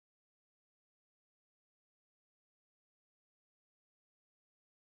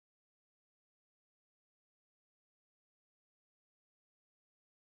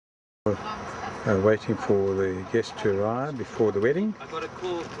Waiting for the guests to arrive before the wedding. I got a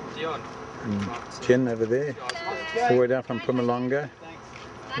call from Dionne. And Jen over there, all the way down from Pumalonga.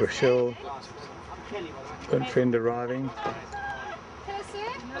 Rochelle, good friend arriving. Hello, sir.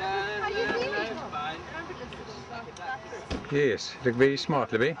 How are you feeling? Yes, look very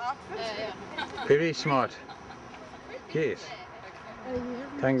smart, Libby. Very smart. Yes.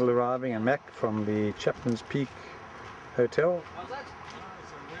 Tangle arriving and Mac from the Chapman's Peak Hotel.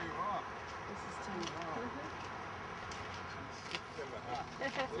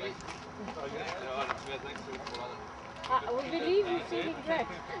 We believe you're feeling great.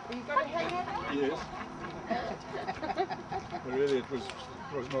 You got a hang on? Yes. But really, it was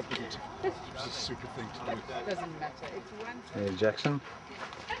not difficult. It was a super thing to do. Doesn't matter. It's one. Hey, Jackson.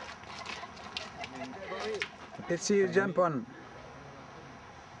 Let's see you jump on.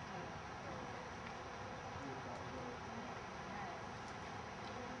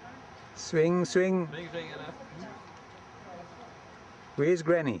 Swing, swing. Where's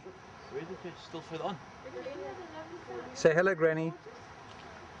Granny? Where is it? Still further on. Say hello, Granny.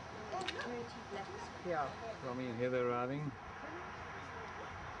 Yeah. Romy and Heather arriving.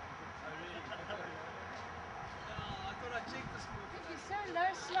 You're so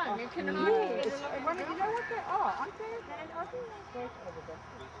low slung, you can hardly. You know what they are, aren't they?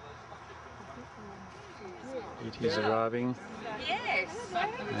 E.T.'s arriving. Yes.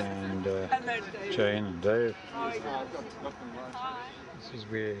 And Jane and Dave. This is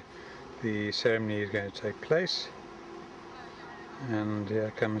where the ceremony is going to take place. And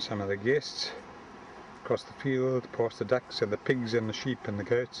here come some of the guests across the field, past the ducks and the pigs and the sheep and the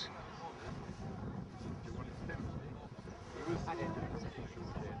goats. I don't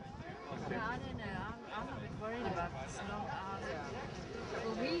know. I'm a bit worried about this long hour.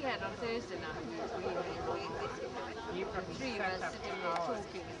 Well, we had on Thursday night, three of us sitting there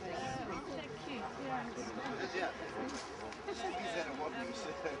talking and things. So cute, yeah.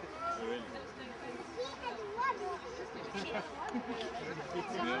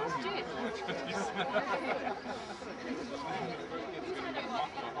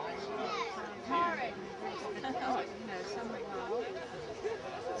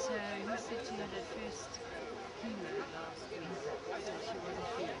 So he said she had her first chemo last week, so she wasn't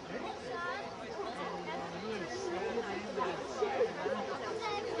feeling good.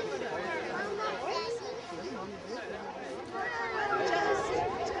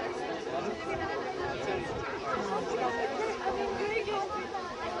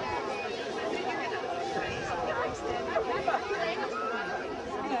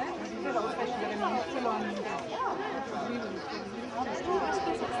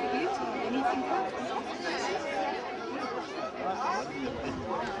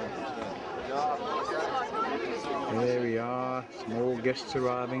 There we are, some more guests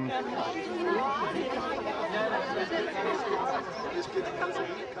arriving.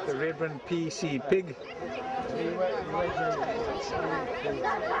 The Reverend P.C. Pig.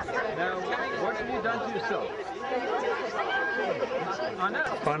 Now, what have you done to yourself? I know.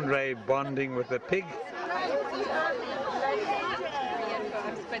 Andre bonding with the pig.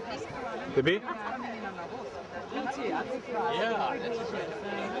 Libby? Yeah.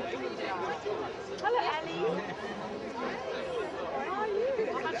 Hello, Ali. How are you?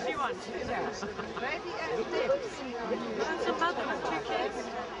 How much do you want? Baby and dips. That's a mother with two kids.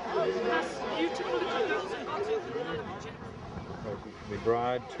 That's beautiful little girls and got The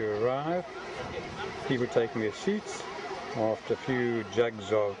bride to arrive. People taking their seats after a few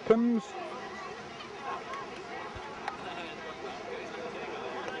jugs of Pimm's.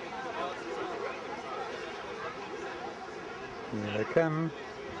 Here they come.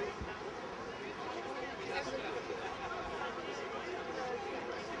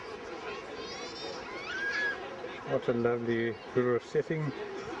 What a lovely rural setting.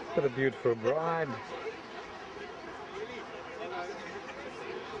 What a beautiful bride.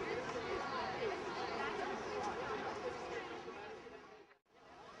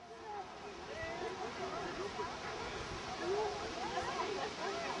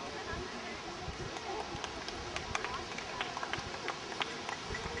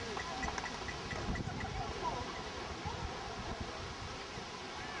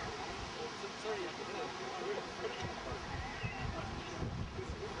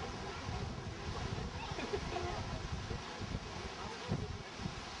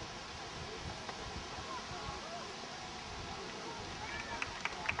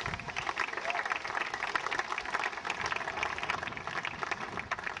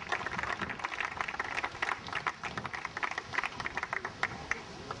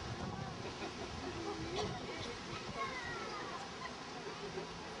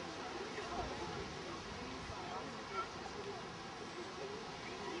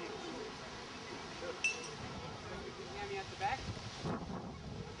 back.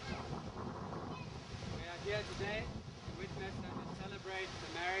 We are here today to witness and to celebrate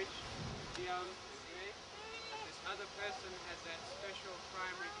the marriage of Dionne and Greg. This other person has that special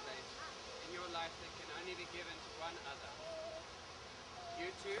primary place in your life that can only be given to one other.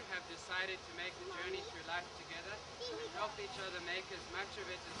 You two have decided to make the journey through life together and help each other make as much of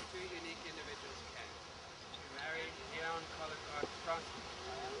it as two unique individuals can. To marry Dionne Francis.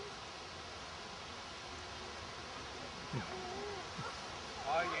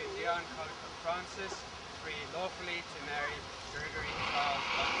 Are you, Dionne Francis, free lawfully to marry Gregory Charles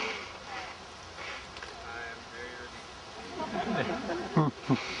Bond? I am very relieved.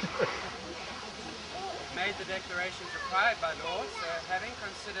 You've made the declarations required by law, so having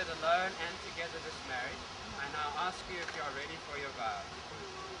considered alone and together this marriage, I now ask you if you are ready for your vow.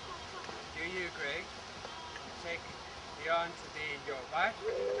 Do you, Greg, take Dionne to be your wife,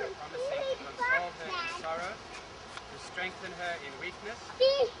 promising to console her in sorrow, to strengthen her in weakness, to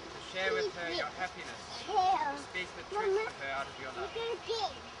share with her your happiness, to speak the truth to her out of your love? Do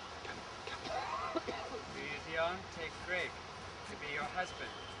you, Dionne, take Greg to be your husband,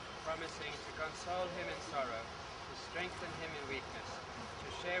 promising to console him in sorrow, to strengthen him in weakness, to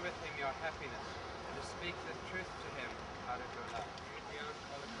share with him your happiness, and to speak the truth to him out of your love? Do you,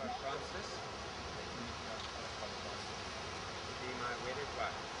 Dionne Francis, to be my wedded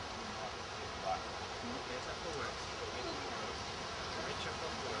wife? Better for worse, richer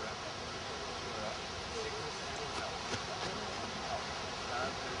for poorer, sickness and in health, love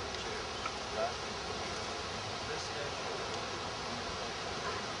and in church, this day forward,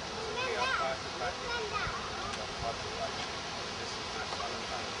 we are parted by this is my solemn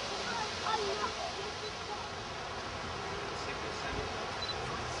vow. Sickness and in health,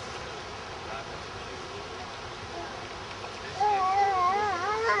 love and in church, this day forward,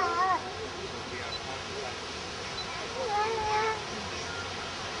 we are parted by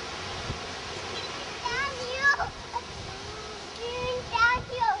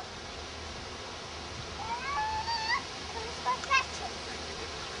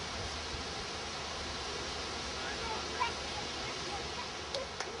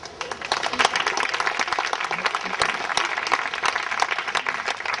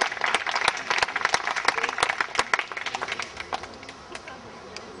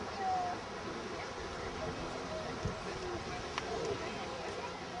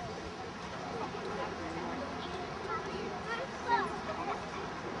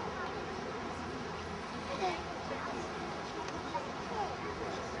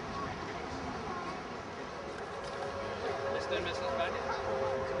Mr. and Mrs. Bunny.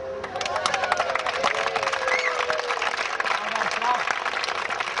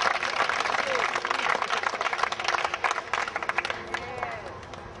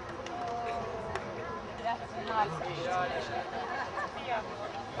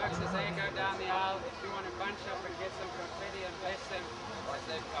 Folks, as they go down the aisle, if you want to bunch up and get some confetti and bless them as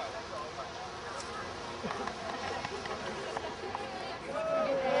they pass.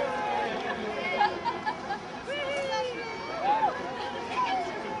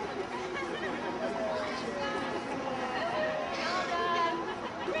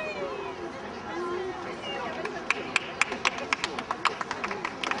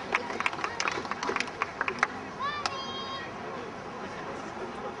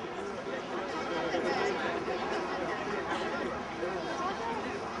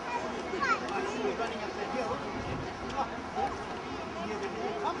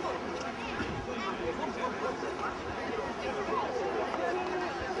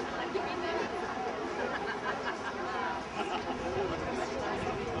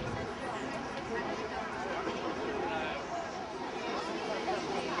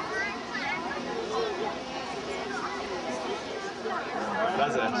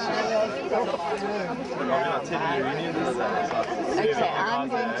 Okay, I'm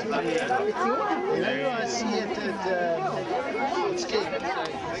going to go with you. I see it at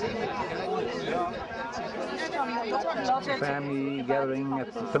Family gathering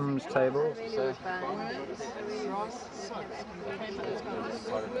at Tim's table.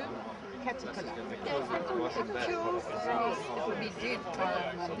 Caterpillar. We did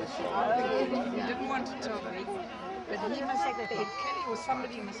he didn't want to tell me, but he must have paid Kelly or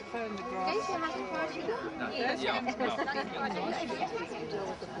somebody must have phoned the grass.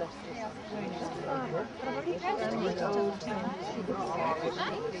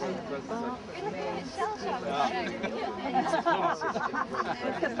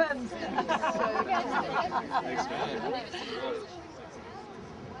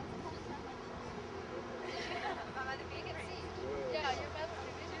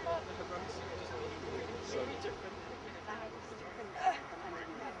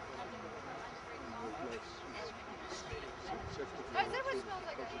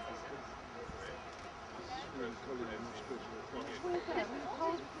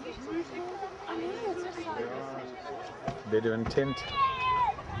 Bedouin tent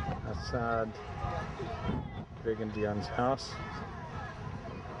outside Greg and Dionne's house,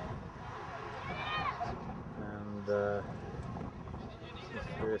 and the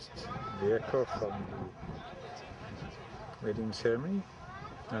first vehicle from the wedding ceremony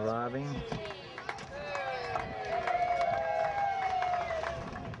arriving.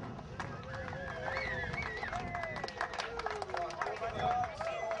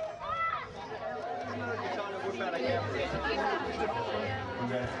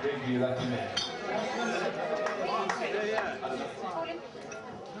 Greg, you lucky man.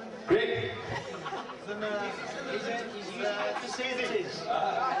 Greg!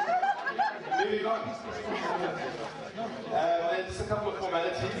 Moving on. Just a couple of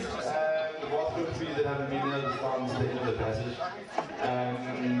formalities. The bathroom for you that haven't been there is down to the end of the passage.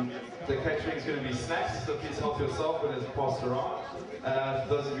 The catering is going to be snacks, so please help yourself when it's passed around.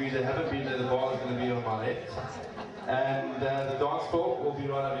 For those of you that haven't been there, the bar is going to be on my left. And the dance floor will be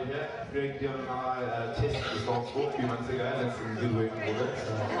right over here. Greg, Dionne and I tested this dance floor a few months ago, and it's in good working order.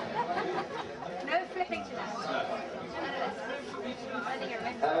 No flipping today.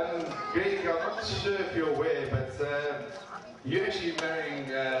 Greg, I'm not sure if you're aware, but you're actually marrying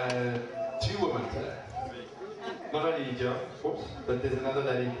two women today. Not only Dionne, of course, but there's another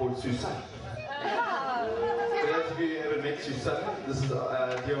lady called Susan. For those of you who haven't met Susan, this is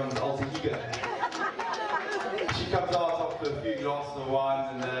Dionne's alter ego. She comes out after a few glasses of wine,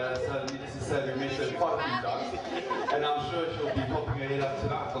 and so needless to say, we met her quite a few times. And I'm sure she'll be popping her head up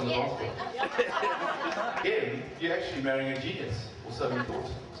tonight on the dance floor. Again, you're actually marrying a genius, or so we thought.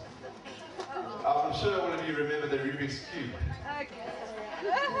 I'm sure all of you remember the Rubik's Cube.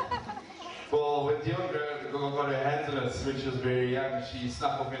 Well, when Dionne got her hands on it when she was very young, she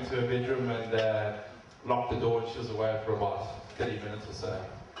snuck off into her bedroom and locked the door, and she was away for about 30 minutes or so.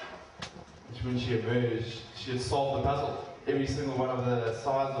 When she emerged, she had solved the puzzle. Every single one of the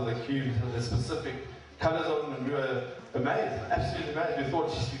sides of the cubes had the specific colours on them, and we were amazed, absolutely amazed. We thought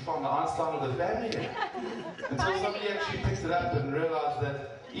we found the Einstein of the family here. Until somebody actually picked it up and realised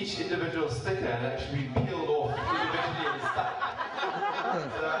that each individual sticker had actually been peeled off individually and stuck.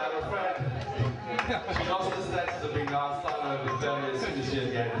 So I'm afraid she lost the status of being the Einstein of the family as soon as she had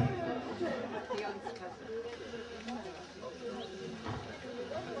gained it.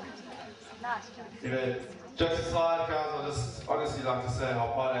 You know, jokes aside, guys, I just honestly like to say how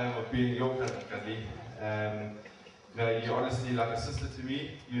proud I am of being your country. You know, you're honestly like a sister to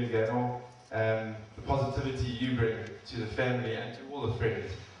me, you and Gaynor. The positivity you bring to the family and to all the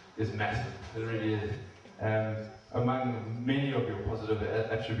friends is massive. It really is. Among many of your positive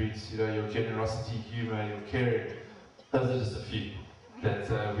attributes, you know, your generosity, humour, your caring, those are just a few that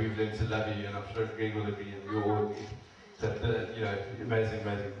we've learned to love you, and I'm sure Greg will agree, and we all agree that you know, amazing,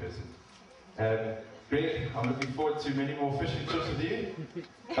 amazing person. Greg, I'm looking forward to many more fishing trips with you.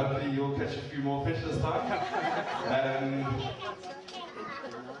 Hopefully you'll catch a few more fish this time.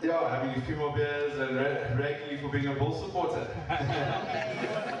 Yeah, having a few more beers and ragging you for being a Bull supporter.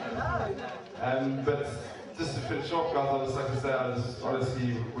 But just to finish off, guys, I'd just like to say I just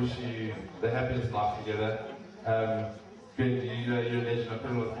honestly wish you the happiest life together. Greg, you know, you're a legend. I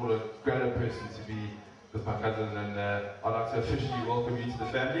couldn't have thought a greater person to be with my cousin, and I'd like to officially welcome you to the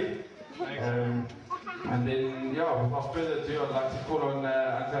family. And then, yeah, without further ado, I'd like to call on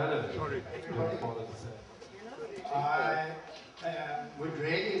Uncle Alan. I would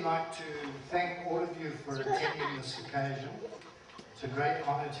really like to thank all of you for attending this occasion. It's a great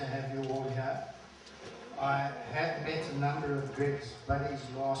honour to have you all here. I had met a number of Greg's buddies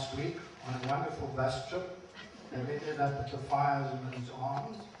last week on a wonderful bus trip. They ended up at the Fireman's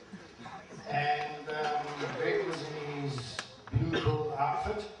Arms. And Greg was in his blue bull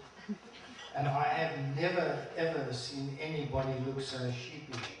outfit. And I have never ever seen anybody look so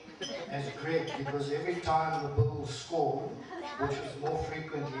sheepish as Greg, because every time the Bulls scored, which was more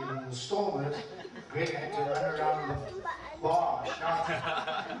frequently than the Stormers, Greg had to run around the bar shouting.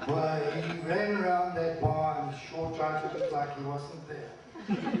 Well, he ran around that bar and sure tried to look like he wasn't there.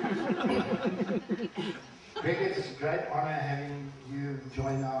 Greg, it's a great honour having you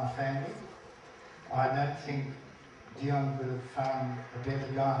join our family. I don't think Dionne would have found a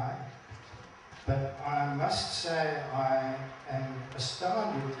better guy. But I must say I am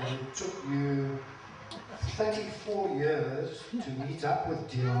astounded that it took you 34 years to meet up with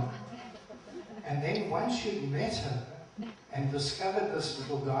Dionne, and then once you'd met her and discovered this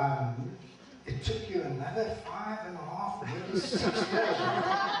little diamond, it took you another 5.5, maybe 6 years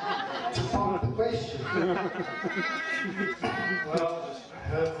to pop the question. Well,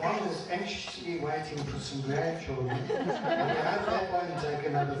 her mom is anxiously waiting for some grandchildren, and we hope that won't take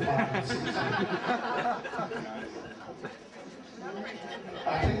another 5 or 6 years.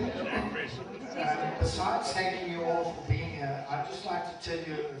 I think, besides thanking you all for being here, I'd just like to tell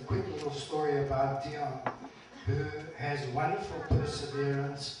you a quick little story about Dionne, who has wonderful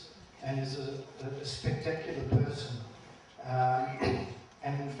perseverance and is a spectacular person.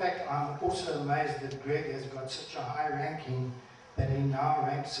 And in fact, I'm also amazed that Greg has got such a high ranking that he now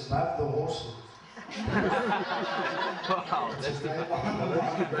ranks above the horses. Wow, that's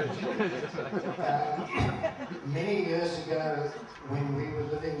many years ago, when we were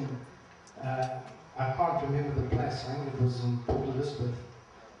living, I can't remember the place, I think it was in Port Elizabeth,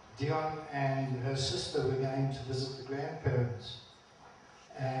 Dionne and her sister were going to visit the grandparents.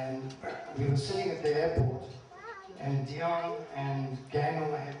 And we were sitting at the airport, and Dionne and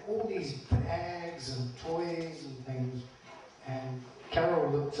Gaynor had all these bags and toys and things. And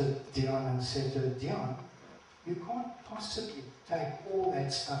Carol looked at Dionne and said to her, "Dionne, you can't possibly take all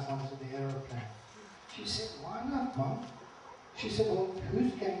that stuff onto the aeroplane." She said, "Why not, Mom?" She said, "Well,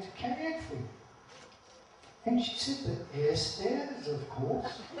 who's going to carry it for you?" And she said, "The airstairs, of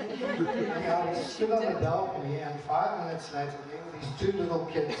course." And I was still on the balcony, and 5 minutes later, there were these 2 little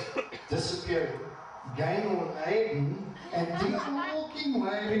kids disappearing. Gaynor Aiden and Dionne walking,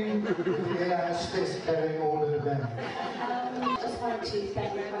 waving, with the air hostess carrying all her bags. I just wanted to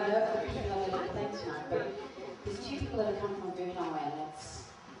thank you. I know the people are going to thank tonight, but there's 2 people that have come from a very long way, and that's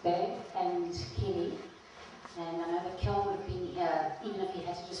Dave and Kenny. And I know that Kel would have been here even if he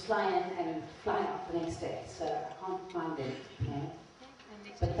had to just fly in and fly out the next day, so I can't find them. Okay?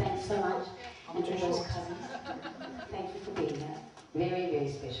 But thanks so much, and to those cousins. Thank you for being here. Very, very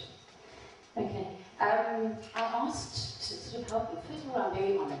special. Okay. I asked to sort of help you. First of all, I'm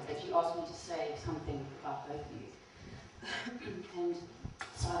very honoured that you asked me to say something about both of you. And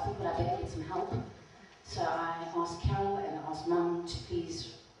so I thought that I'd better get some help. So I asked Carol and I asked Mum to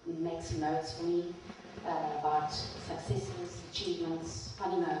please make some notes for me about successes, achievements,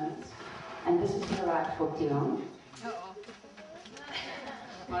 funny moments. And this is what I write for Dionne. Uh-oh.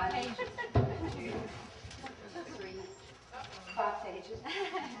 1, 2, 3, 5 pages.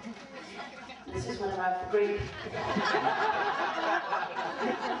 This is what I write for Greg.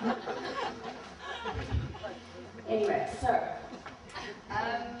 Anyway, so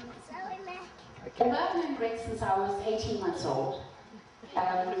although I've known Greg since I was 18 months old,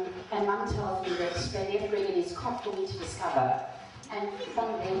 and Mum tells me that they left Greg in his cot for me to discover, and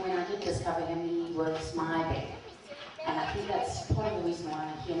from then when I did discover him, he was my baby. And I think that's part of the reason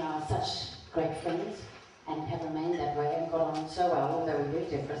why he and I are such great friends and have remained that way and got on so well, although we're very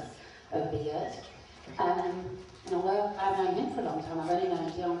different over the years. And although I've known him for a long time, I've only known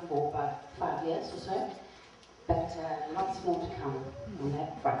Dionne for about 5 years or so, but lots more to come on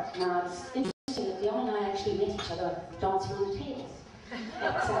that front. Now it's interesting that Dionne and I actually met each other dancing on the tables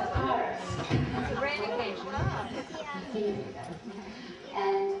at Paris. It's a rare occasion.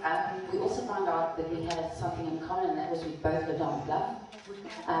 And we also found out that we had something in common, and that was we both lived on the bluff.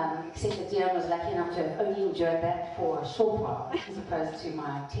 Except that Dionne was lucky enough to have only endured that for a short while, as opposed to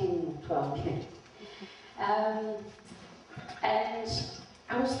my 10, 12 years. And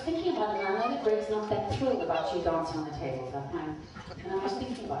I was thinking about it, and I know that Greg's not that thrilled about you dancing on the tables, I find. And I was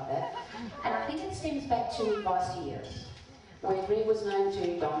thinking about that. And I think it stems back to varsity years, where Greg was known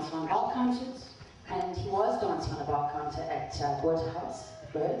to dance on bar counters, and he was dancing on a bar counter at Waterhouse,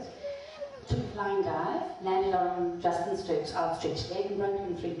 Birds. Took a flying dive, landed on Justin Sturck's outstretched leg and broke it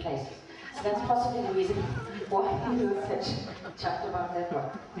in 3 places. So that's possibly the reason why he was such chuffed about that one.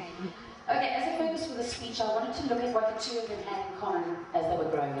 Okay, as a focus for the speech, I wanted to look at what the 2 of them had in common as they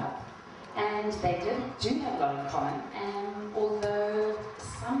were growing up. And they do have a lot in common, and although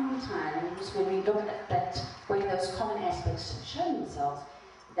sometimes when we look at that, where those common aspects show themselves,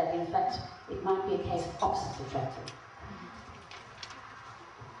 that in fact it might be a case of opposites attracting.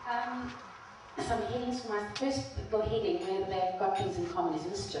 Some headings for my first little heading where they've got things in common is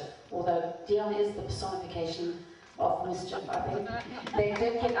mischief, although Dionne is the personification of mischief, I think. They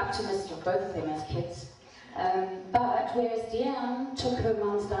did get up to mischief, both of them as kids. But whereas Dionne took her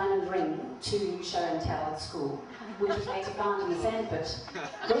mum's diamond ring to show and tell at school, which was later found in the sandpit,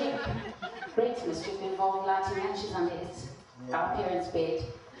 Greg's mischief involved lighting matches under our parents' bed,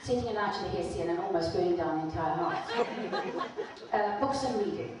 setting it out to the Hessian and almost burning down the entire house. Books and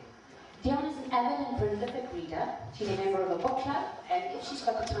reading. Dionne is an avid and prolific reader. She's a member of a book club, and if she's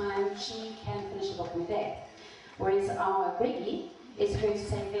got the time, she can finish a book in a day. Whereas our Greggy is heard to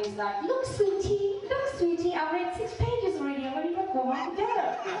say things like, look sweetie, I've read 6 pages already, I've only got 4 more to go.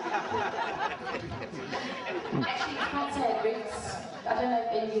 Actually, I can't say Greg's, I don't know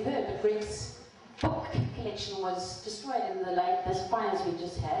if any of you heard, but Greg's book collection was destroyed in this fire fires we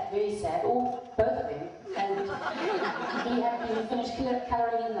just had, very sad, all both of them, and he hadn't even finished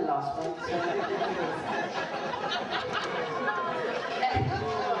colouring in the last one, so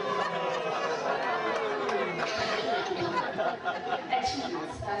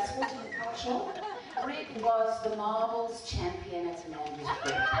achievements, sporting and cultural. Greg was the marbles champion at an Andrews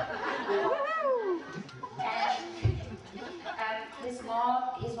Prep. And his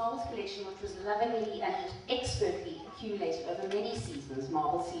marbles collection, which was lovingly and expertly accumulated over many seasons,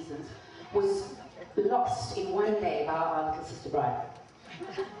 marble seasons, was lost in one day by our little sister Brian.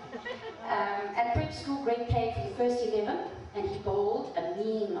 At prep school, Greg played for the first 11, and he bowled a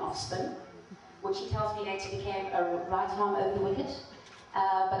mean off-spin, which he tells me later became a right arm over the wicket.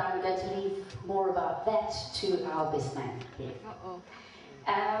 But I'm going to leave more about that to our best man here.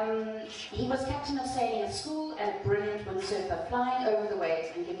 He was captain of sailing at school and a brilliant windsurfer, flying over the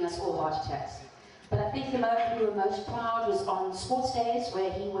waves and giving us all heart attacks. But I think the moment we were most proud was on sports days,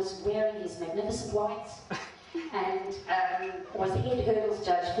 where he was wearing his magnificent whites and was head hurdles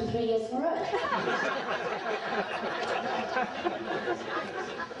judge for 3 years in a row.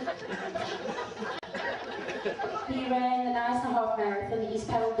 He ran the 9.5 marathon, he's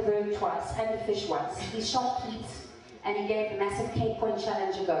paddled the bird twice and the fish once. He shot heats and he gave the massive Cape Point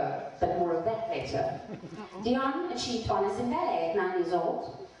Challenge a go, but more of that later. Dionne achieved honours in ballet at 9 years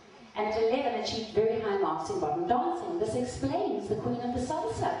old, and at 11 achieved very high marks in modern dancing. This explains the queen of the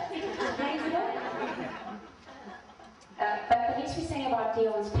salsa. But the less we say about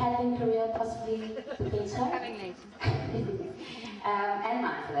Dionne's paddling career, possibly the better. And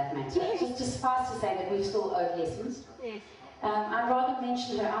mine for that matter. Just suffice to say that we've still owed lessons. Yes. I'd rather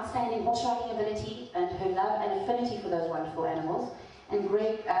mention her outstanding horse riding ability and her love and affinity for those wonderful animals. And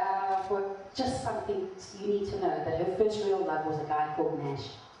Greg, for just something you need to know, that her first real love was a guy called Nash.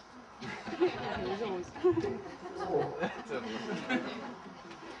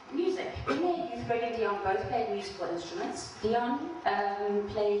 Music. In their youth, Greg and Dionne both played musical instruments. Dionne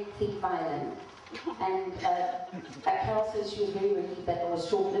played the violin, and Carol says she was very relieved that it was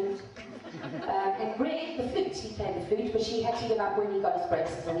short-lived. And Greg, the flute, he played the flute, but she had to give up when he got his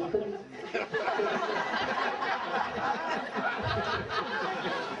braces, and he couldn't.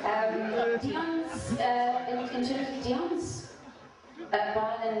 Dionne's, in terms of Dionne's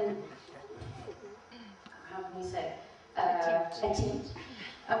violin, how can we say, attempt.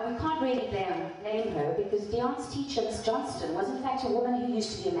 We can't really blame her, because Dionne's teacher, Miss Johnston, was in fact a woman who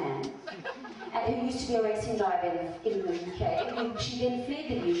used to be a man, and who used to be a racing driver in the UK. She then fled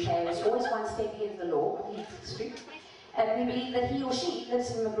the UK, was always one step ahead of the law, and we believe that he or she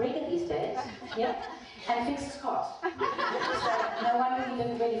lives in McGregor these days, yeah, and fixes cars. So no wonder we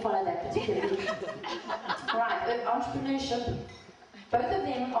didn't really follow that particularly. Right, but entrepreneurship, both of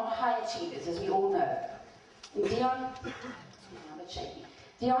them are high achievers, as we all know. And Dionne, a bit shaky.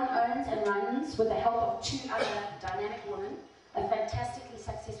 Dionne owns and runs, with the help of 2 other dynamic women, a fantastically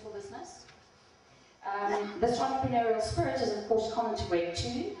successful business. This entrepreneurial spirit is of course common to Greg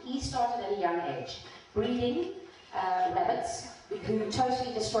too. He started at a young age, breeding rabbits, who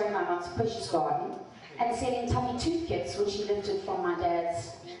totally destroyed my mum's precious garden, and selling tubby tooth kits, which he lifted from my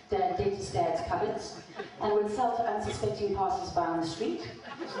dentist dad's cupboards, and would sell to unsuspecting passers-by on the street.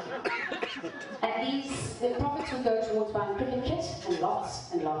 And the profits would go towards buying cricket kit and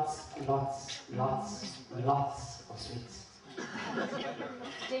lots and lots and lots and lots and lots of sweets.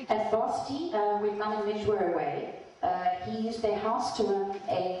 At Varsity, when Mum and Midge were away, he used their house to run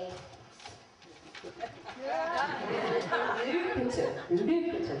a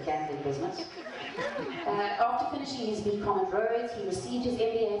lucrative gambling business. After finishing his BCom at Rhodes, he received his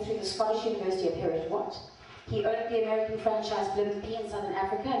MBA through the Scottish University of Hereford. He owned the American franchise Blimp in Southern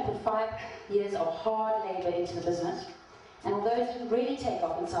Africa and put 5 years of hard labour into the business. And although it didn't really take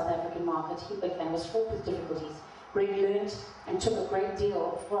off in the South African market and was fraught with difficulties, Greg learned and took a great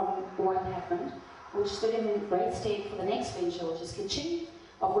deal from what happened, which stood him in great stead for the next venture, which is Kitchen,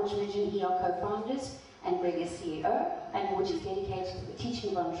 of which Midge and he are co-founders, and Greg is CEO, and which is dedicated to the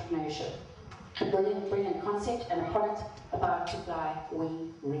teaching of entrepreneurship. A brilliant concept and a product about to fly, we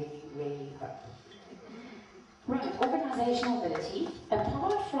really, really hope. Right, organisational ability.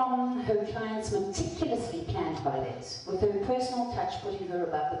 Apart from her clients' meticulously planned holidays, with her personal touch putting her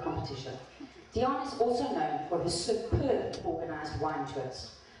above the competition, Dionne is also known for her superb organised wine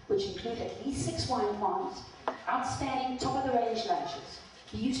tours, which include at least 6 wine farms, outstanding top-of-the-range lunches,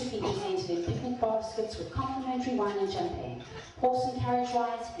 beautifully presented in picnic baskets with complimentary wine and champagne, horse and carriage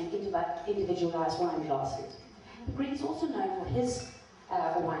rides, and individualised wine glasses. Greg is also known for his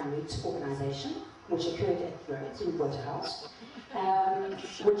Wine Routes organisation, which occurred at Rhodes in Waterhouse,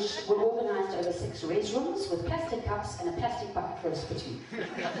 which were organised over 6 res rooms with plastic cups and a plastic bucket for a spittoon.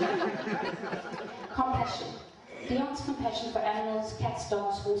 Compassion. Dionne's compassion for animals, cats,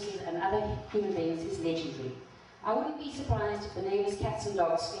 dogs, horses and other human beings is legendary. I wouldn't be surprised if the neighbours' cats and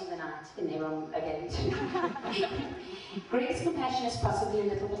dogs spend the night in their room again too. Greg's compassion is possibly a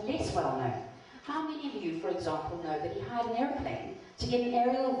little bit less well known. How many of you, for example, know that he hired an aeroplane to get an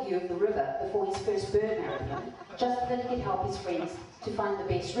aerial view of the river before his first bird marathon, just so that he could help his friends to find the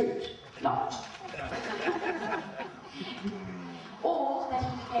best route? Not. Or that he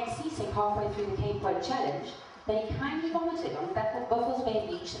became seasick halfway through the Cape Road Challenge, that he kindly vomited on the back of Buffalo's Bay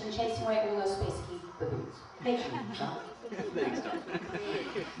Beach and chasing away all those pesky baboons.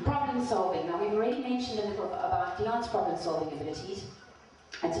 Problem solving. Now we've already mentioned a little about Dionne's problem solving abilities.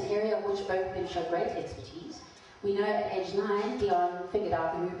 It's an area of which both of them show great expertise. We know at age 9, Dionne figured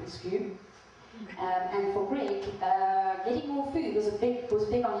out the Rubik's Cube. And for Greg, getting more food was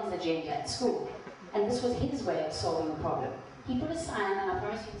big on his agenda at school. And this was his way of solving the problem. He put a sign, and I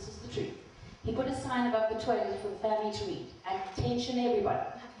promise you this is the truth. He put a sign above the toilet for the family to read. Attention everyone,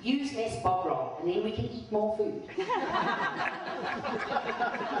 use less bog roll, and then we can eat more food.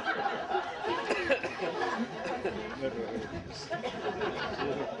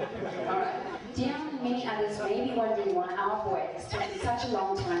 Alright, Dionne and many others may be wondering why our boy has taken such a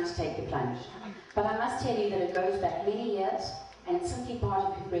long time to take the plunge. But I must tell you that it goes back many years, and it's simply part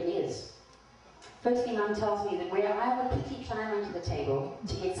of who Greg is. Firstly, Mum tells me that where I would quickly climb onto the table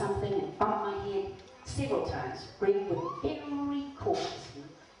to get something and bump my head several times, Greg would very cautiously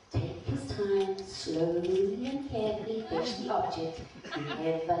take his time, slowly and carefully fetch the object,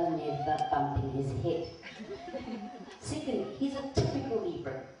 never bumping his head. Secondly, he's a typical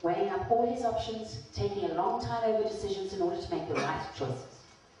Libra, weighing up all his options, taking a long time over decisions in order to make the right choices.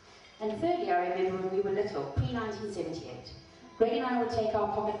 And thirdly, I remember when we were little, pre-1978, Greg and I would take our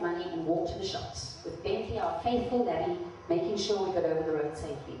pocket money and walk to the shops, with Bentley, our faithful daddy, making sure we got over the road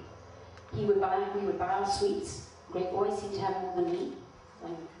safely. We would buy our sweets. Greg always seemed to have more than me.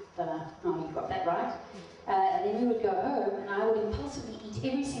 You got that right. And then we would go home, and I would impulsively eat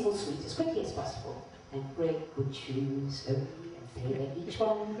every single sweet as quickly as possible. And Greg would chew slowly and savor each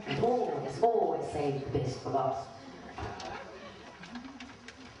one, and always save the best for last.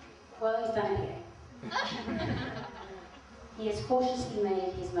 Well, he's done it again. He has cautiously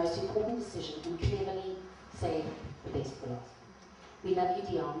made his most important decision and cleverly saved the best for last. We love you,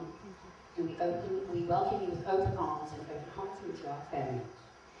 Dionne, and we welcome you with open arms and open hearts into our family.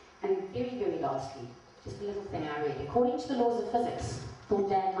 And very, very lastly, just a little thing I read. According to the laws of physics, thought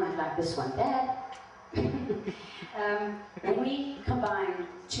Dad might like this one. Dad, when we combine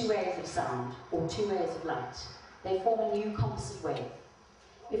 2 waves of sound or 2 waves of light, they form a new composite wave.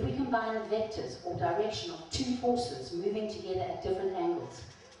 If we combine the vectors or direction of 2 forces moving together at different angles,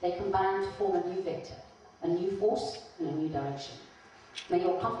 they combine to form a new vector, a new force and a new direction. May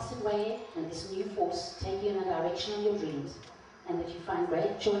your composite wave and this new force take you in the direction of your dreams, and that you find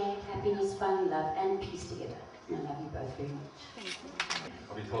great joy, happiness, fun, love and peace together. And I love you both very much.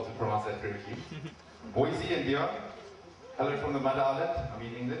 I'll be told to pronounce that correctly. Boise and Dionne, hello from the Mud Island,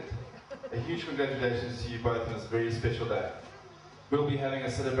 England. A huge congratulations to you both on this very special day. We'll be having a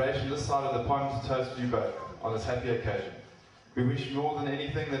celebration this side of the pond to toast you both on this happy occasion. We wish more than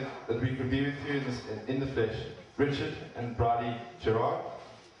anything that we could be with you in the flesh. Richard and Bridie Gerard,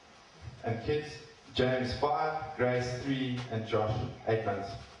 and kids, James 5, Grace 3, and Josh 8 months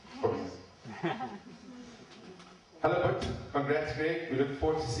from you. Hello, Bert. Congrats, Greg. We look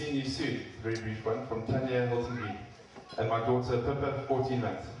forward to seeing you soon. Very brief one from Tanya Hilton-Green. And my daughter Pippa, 14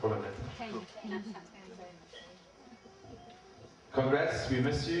 months from Annette. Congrats, we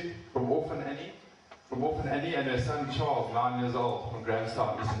miss you. From Orphan Annie and her son Charles, 9 years old, from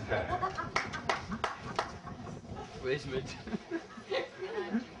Grahamstown, Eastern Cape. Where's Mitch?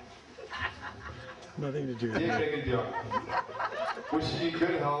 Nothing to do with Dear Greg and Dionne, wishing you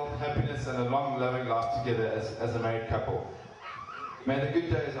good health, happiness and a long loving life together as a married couple. May the good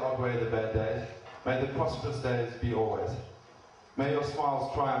days outweigh the bad days. May the prosperous days be always. May your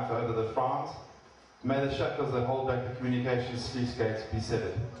smiles triumph over the frowns. May the shackles that hold back the communication sluice gates be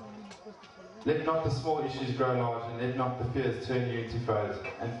severed. Let not the small issues grow large, and let not the fears turn you into foes.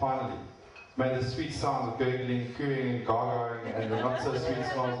 And finally, may the sweet sounds of gurgling, cooing and gargling and the not so sweet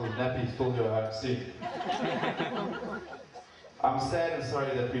smells of nappies fill your home soon. I'm sad and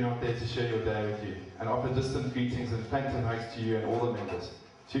sorry that we're not there to share your day with you, and offer distant greetings and phantom hugs to you and all the members.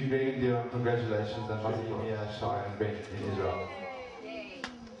 To Greg and Dionne, congratulations, and Mother Mia, Shai and Ben in Israel.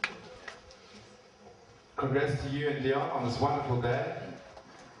 Congrats to you and Dionne on this wonderful day.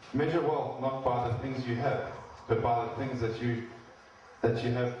 Measure wealth not by the things you have, but by the things that you that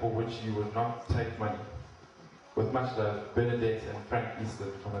you have for which you would not take money. With much love, Bernadette and Frank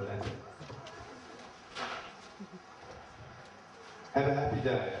Easton from Atlanta. Have a happy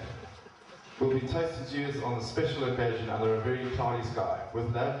day. We'll be toasted to you on a special occasion under a very cloudy sky.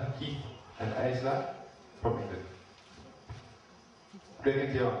 With love, Keith and Aisla from England. Greg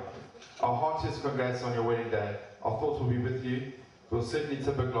and Dionne, our heartiest congrats on your wedding day. Our thoughts will be with you. We'll certainly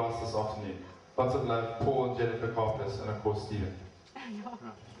tip a glass this afternoon. Lots of love, Paul and Jennifer Carpus, and of course Stephen.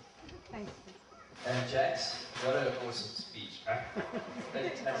 Thanks. And Jax, what an awesome speech, right?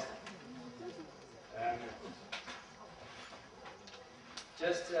 Fantastic.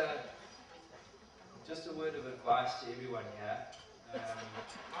 Just a word of advice to everyone here.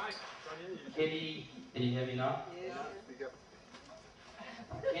 Kelly, can you hear me now?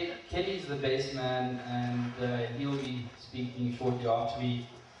 Yeah. Kelly's the best man, and he'll be speaking shortly after me.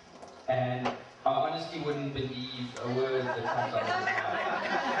 And I honestly wouldn't believe a word that comes out of his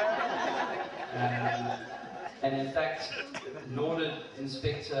mouth. And in fact, Lord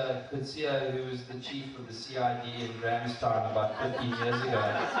Inspector Kutsia, who was the chief of the CID in Grahamstown about 15 years ago,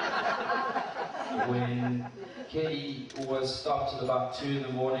 when Kelly was stopped at about 2 in the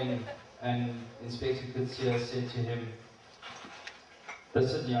morning, and Inspector Kutsia said to him,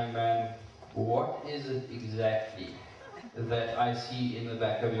 "Listen, young man, what is it exactly that I see in the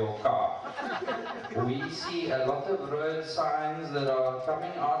back of your car? We see a lot of road signs that are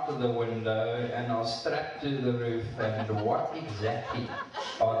coming out of the window and are strapped to the roof, and what exactly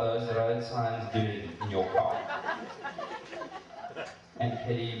are those road signs doing in your car?" And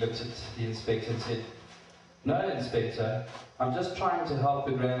Kelly looked at the inspector and said, "No, Inspector, I'm just trying to help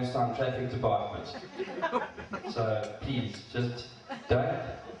the Grahamstown Traffic Department. So please, just don't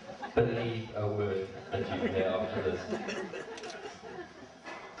believe a word that you hear after this."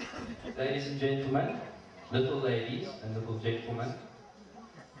 Ladies and gentlemen, little ladies and little gentlemen,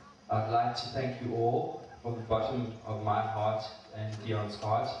 I'd like to thank you all from the bottom of my heart and Dionne's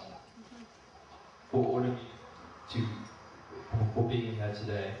heart for all of you for being here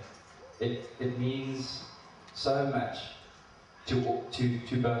today. It means so much to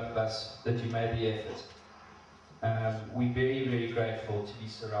both of us that you made the effort. We're very, very grateful to be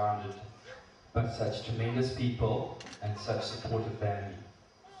surrounded by such tremendous people and such supportive family.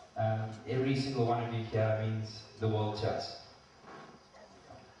 Every single one of you here means the world to us.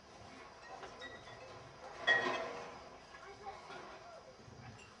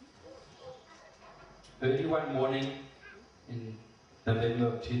 Early one morning in November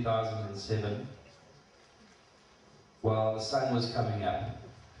of 2007, while the sun was coming up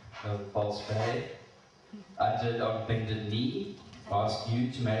over False Bay, I did on bended knee ask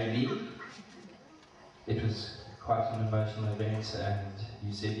you to marry me. It was quite an emotional event, and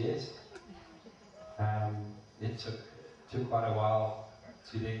you said yes. It took quite a while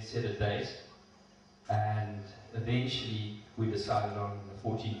to then set a date, and eventually we decided on the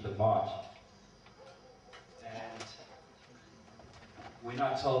 14th of March. And when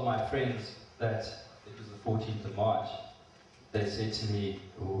I told my friends that it was the 14th of March, they said to me,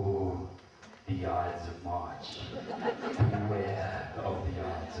 "Oh, the Ides of March. Beware of the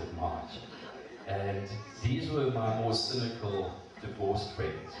Ides of March." And these were my more cynical divorced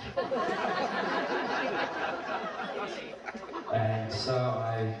friends. And so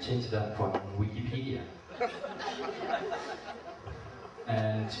I checked it up on Wikipedia.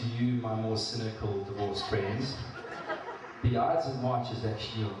 And to you, my more cynical divorced friends, the Ides of March is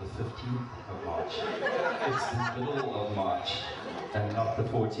actually on the 15th of March. It's the middle of March, and not the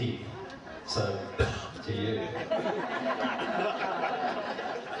 14th. So, to you.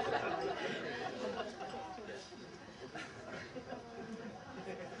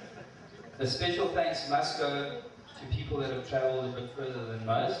 A special thanks must go to people that have travelled a bit further than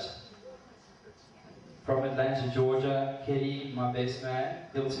most. From Atlanta, Georgia, Kelly, my best man,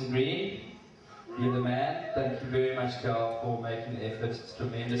 Hilton-Green, you're the man. Thank you very much, Carl, for making the effort. It's a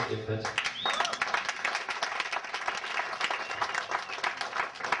tremendous effort.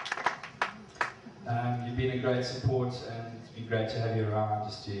 You've been a great support, and it's been great to have you around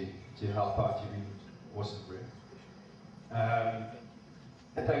just to help out. You've been awesome, Greg.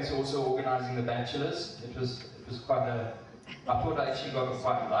 And thanks for also organising the bachelors. It was quite a. I thought I actually got it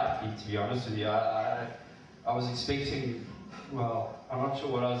quite lightly, to be honest with you. I was expecting, well, I'm not sure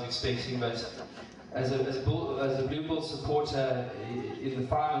what I was expecting, but as a Blue Bull supporter in the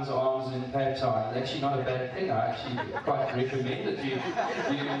Fireman's Arms in Cape Town, it's actually not a bad thing. I actually quite recommend it. You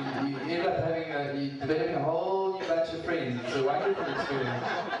end up developing a whole new bunch of friends. It's a wonderful experience.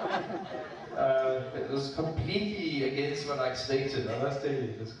 It was completely against what I expected, I must tell you.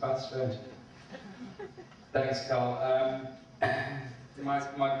 It was quite strange. Thanks, Carl. my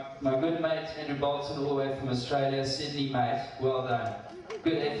good mate Andrew Bolton, all the way from Australia. Sydney, mate, well done.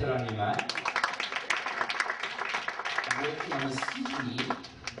 Good effort on you, mate. I'm working on a CD.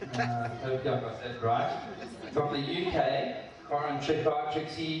 Hope I got that right. From the UK, Corin Trickard,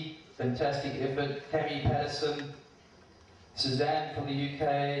 Trixie, fantastic effort. Cammy Patterson, Suzanne from the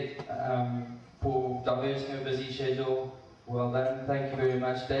UK, for diverting her busy schedule. Well done, thank you very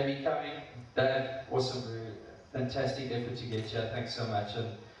much. Davey coming, Dave, awesome, fantastic effort to get here. Thanks so much,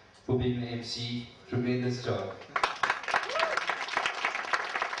 and for being the MC, tremendous job.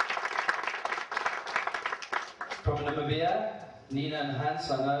 From Namibia, Nina and Hans,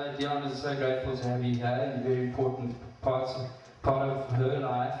 I know Dionne is so grateful to have you here, and very important part of her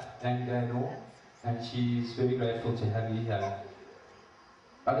life and Gaynor, and she's very grateful to have you here.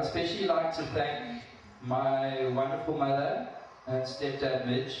 I'd especially like to thank my wonderful mother and stepdad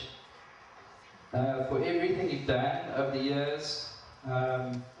Midge for everything you've done over the years.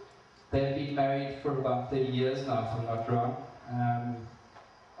 They've been married for about 30 years now, if I'm not wrong.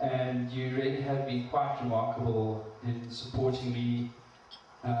 And you really have been quite remarkable in supporting me,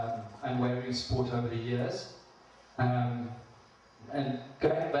 unwavering support over the years. And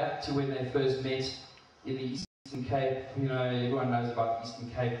going back to when they first met in the Eastern Cape, you know, everyone knows about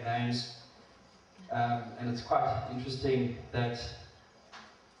Eastern Cape names. And it's quite interesting that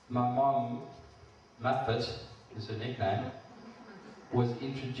my mom, Muppet is her nickname, was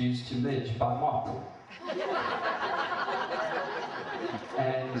introduced to Midge by Mop.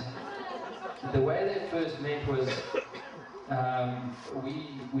 And the way they first met was,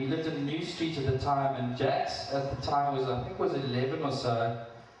 we lived in New Street at the time, and Jax at the time was, I think, was 11 or so.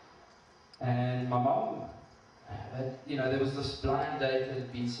 And my mom, you know, there was this blind date that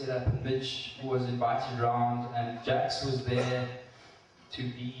had been set up, and Midge was invited around, and Jax was there to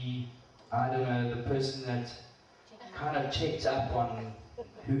be, I don't know, the person that kind of checked up on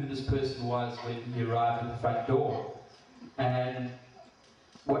who this person was when he arrived at the front door. And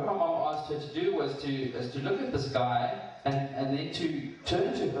what my mom asked her to do was to look at this guy and then to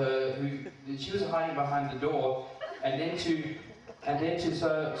turn to her, who she was hiding behind the door, and then to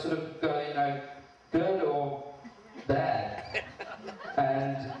sort of go, you know, good or bad.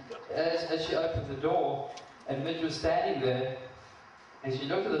 And as she opened the door, and Midge was standing there, and she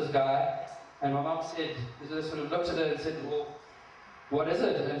looked at this guy, and my mom said, sort of looked at her and said, well, what is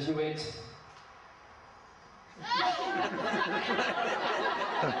it? And she went,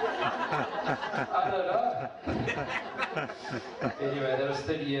 I don't know. Anyway, that was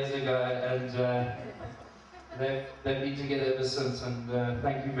 30 years ago, and they've been together ever since, and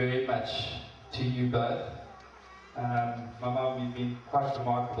thank you very much to you both. My mum, you've been quite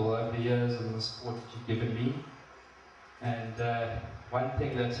remarkable over the years and the support that you've given me. And one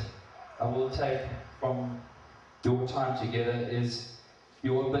thing that I will take from your time together is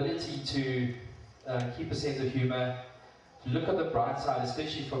your ability to keep a sense of humour, to look at the bright side,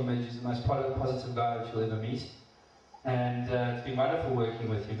 especially from Midge, who's the most positive guy that you'll ever meet. And it's been wonderful working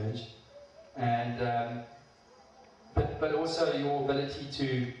with you, Midge. And but also your ability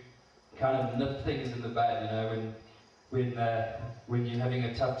to kind of nip things in the bud, you know, when you're having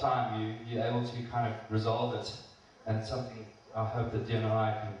a tough time, you're able to kind of resolve it. And it's something I hope that Dionne and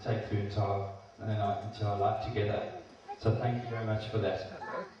I can take through into our life together. So thank you very much for that.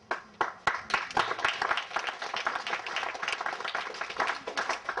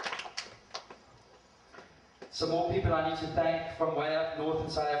 Some more people I need to thank from way up north in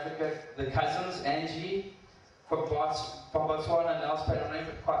South Africa, the cousins, Angie, from Botswana and Nelspruit. I'm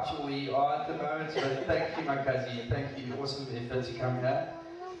not quite sure where you are at the moment, but thank you, my cousin. Thank you. Awesome effort to come here.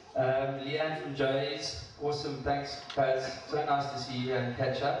 Leanne from Joey's. Awesome. Thanks, guys. So nice to see you and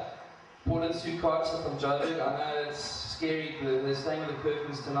catch up. Paul and Sue Carter from Joburg. I know it's scary. They're staying with the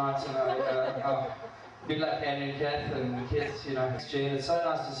Perkins tonight, and good luck, Annie and Kath and the kids. You know, it's so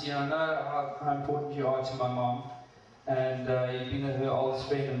nice to see you. I know how important you are to my mom, and you've been her oldest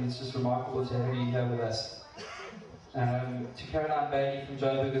friend, and it's just remarkable to have you here with us. To Caroline Bailey from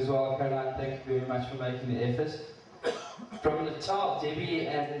Joburg as well. Caroline, thank you very much for making the effort. From Natal, Debbie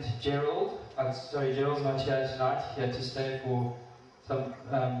and Gerald. Sorry, Gerald's not here tonight. He had to stay for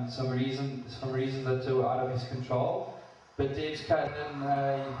some reason that were out of his control. But Deb's cousin,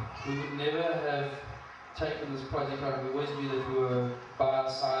 we would never have taken this project on. We always knew that we were by our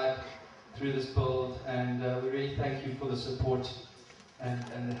side through this build, and we really thank you for the support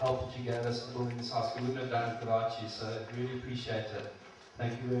and the help that you gave us in building this house. We wouldn't have done it without you, so really appreciate it.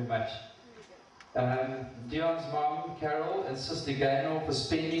 Thank you very much. Dionne's mom, Carol, and sister Gaynor for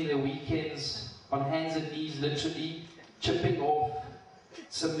spending their weekends on hands and knees, literally chipping off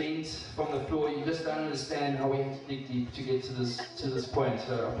cement from the floor. You just don't understand how we had to dig deep to get to this point.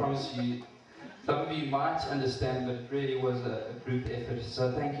 So I promise you, some of you might understand, but it really was a group effort.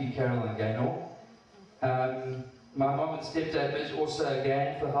 So thank you, Carol and Gaynor. My mom and stepdad, Mitch, also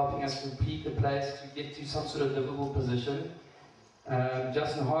again for helping us complete the place to get to some sort of livable position.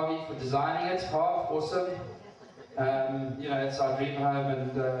 Justin Harvey for designing it. Harv, awesome. You know, it's our dream home,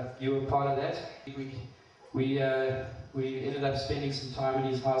 and you were part of that. We ended up spending some time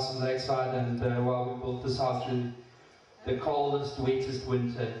in his house on Lakeside, and while we built this house through the coldest, wettest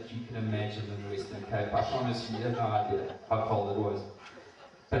winter that you can imagine in the Western Cape. I promise you have no idea how cold it was.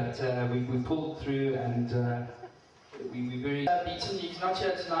 But we pulled through, and we very beaten. He's not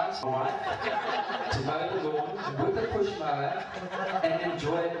here tonight, right? To mow the lawn with a push mower and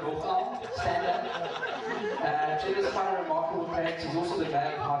enjoy it local, stand up. Jed is quite a remarkable character. He's also the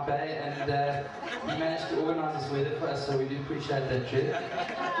mayor of Hart Bay, and he managed to organise this weather for us, so we do appreciate that, Jed.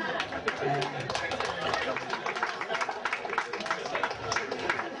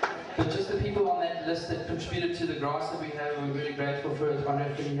 But just the people on that list that contributed to the grass that we have, we're really grateful for it.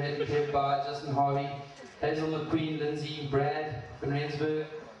 Conrad Finnegan, Kev Bar, Justin Harvey, Hazel McQueen, Lindsay, Brad van Rensburg,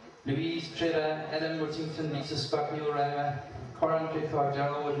 Louise, Trevor, Adam Worthington, Lisa Scott, Neil Raymer, Corin Clifford,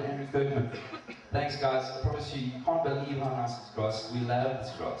 Gerald Wood, and Andrew Kirkman. Thanks, guys. I promise you, you can't believe how nice this grass is. We love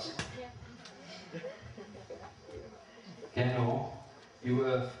this grass. Gaynor, you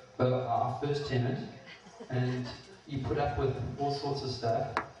were our first tenant, and you put up with all sorts of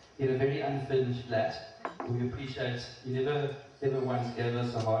stuff. You had a very unfinished flat. We appreciate, you never once gave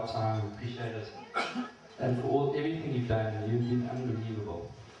us a hard time. We appreciate it. And for everything you've done, you've been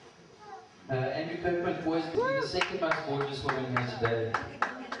unbelievable. Andrew Kirkman, boys, you're the second most gorgeous woman here today.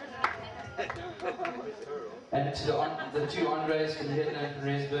 And to the two Andres from Hilton and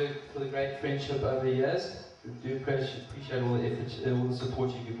Rensburg for the great friendship over the years. We do appreciate all the effort, all the support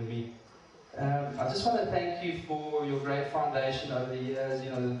you've given me. I just want to thank you for your great foundation over the years,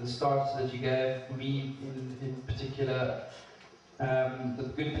 you know, the starts that you gave me in particular,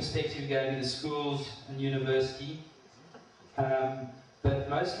 the good perspective you gave me, the schools and university. But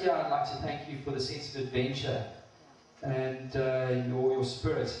mostly I'd like to thank you for the sense of adventure and your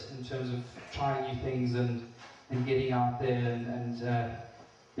spirit in terms of trying new things and getting out there and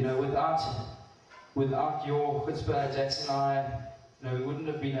you know, without your chutzpah, Jackson and I, you know, we wouldn't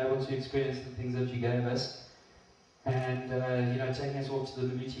have been able to experience the things that you gave us. And, you know, taking us all to the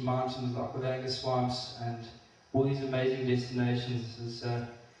Mamuti Mountains, the Aquavanga swamps, and all these amazing destinations has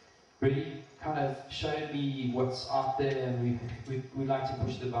really kind of shown me what's out there, and we like to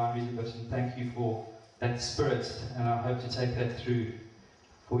push the boundaries a bit, and thank you for that spirit, and I hope to take that through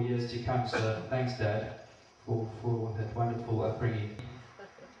for years to come. So thanks, Dad, for that wonderful upbringing.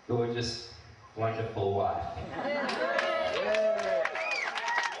 Gorgeous, wonderful wife.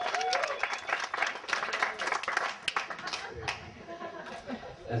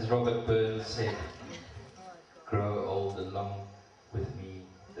 As Robert Burns said, grow old along with me,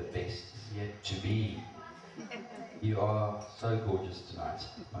 the best is yet to be. You are so gorgeous tonight,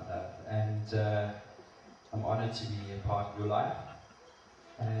 my love, and I'm honoured to be a part of your life.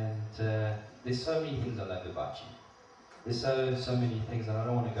 And there's so many things I love about you. There's so many things, and I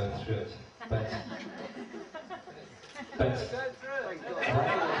don't want to go through it, but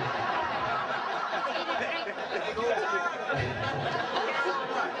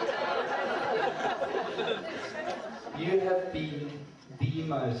you have been the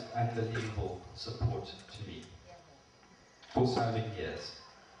most unbelievable support to me for so many years.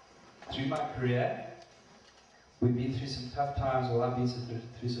 Through my career, we've been through some tough times, well, I've been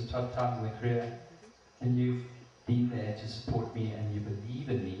through some tough times in the career, and you've been there to support me, and you believe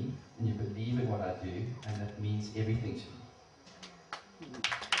in me, and you believe in what I do, and that means everything to me.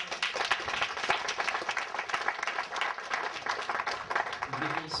 You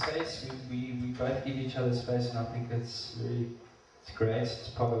give me space, we both give each other space, and I think it's great, it's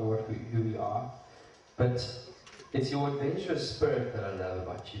part of who we are. But it's your adventurous spirit that I love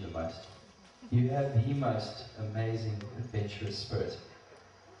about you the most. You have the most amazing adventurous spirit.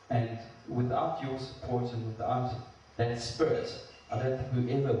 And without your support and without that spirit, I don't think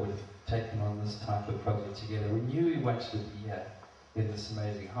we ever would have taken on this type of project together. We knew we wanted to be here in this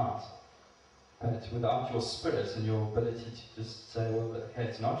amazing house. But without your spirit and your ability to just say, well, okay,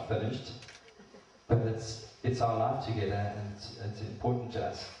 it's not finished, but it's our life together and it's important to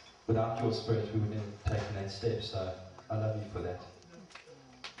us. Without your spirit, we would never have taken that step. So I love you for that.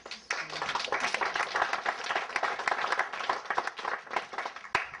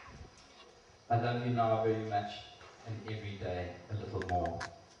 I love you now very much, and every day a little more.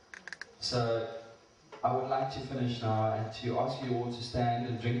 So I would like to finish now and to ask you all to stand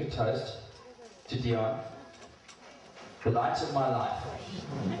and drink a toast to Dionne, the light of my life.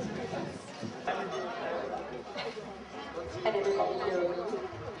 And everybody here.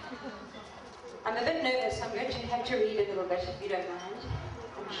 I'm a bit nervous. I'm going to have to read a little bit if you don't mind.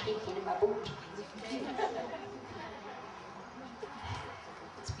 I'm shaking in my boot.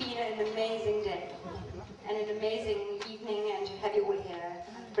 It's been an amazing day and an amazing evening, and to have you all here.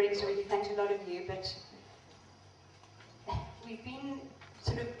 Greg's already thanked a lot of you, but we've been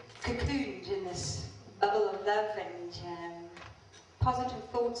sort of cocooned in this bubble of love and positive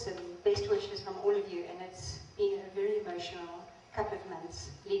thoughts and best wishes from all of you, and it's been a very emotional couple of months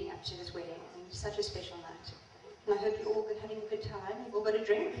leading up to this wedding, and such a special night. And I hope you're all having a good time. You've all got a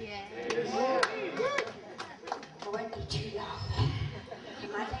drink? Yeah. Yes. I won't be too loud. You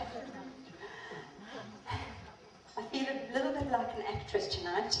might. I feel a little bit like an actress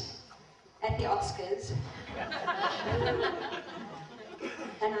tonight at the Oscars.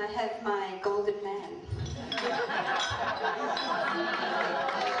 And I have my golden man.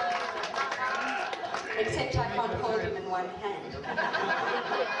 Except I can't hold him in one hand.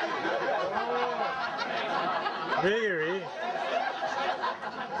 Gregory.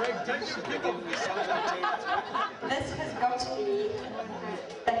 Greg, take your pick off this. This has got to be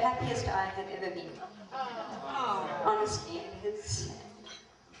the happiest I have ever been. Honestly, it is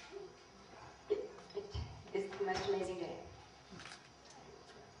the most amazing day.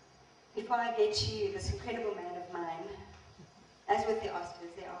 Before I get to this incredible man of mine, as with the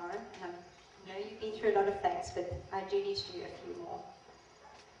Oscars, there are, and I know you've been through a lot of things, but I do need to do a few more.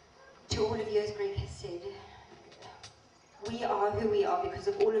 To all of you, as Greg has said, we are who we are because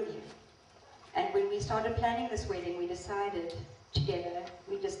of all of you. And when we started planning this wedding, we decided together,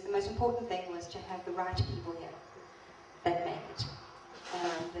 the most important thing was to have the right people here that make it.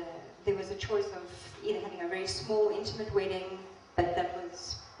 And there was a choice of either having a very small, intimate wedding, but that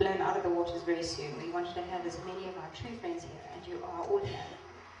was blown out of the waters very soon. We wanted to have as many of our true friends here, and you are all here,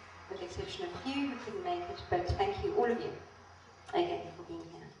 with the exception of a few who couldn't make it, but thank you, all of you, again, for being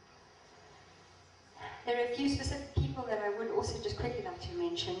here. There are a few specific people that I would also just quickly like to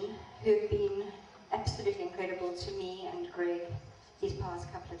mention who have been absolutely incredible to me and Greg these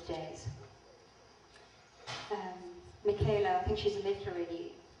past couple of days. Michaela, I think she's left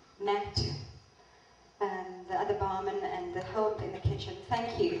already. Matt, the other barman, and the help in the kitchen.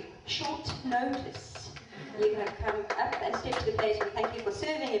 Thank you. Short notice. You have come up and stepped to the plate, and thank you for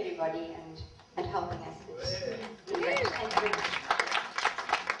serving everybody and helping us. It's great. Thank you very much.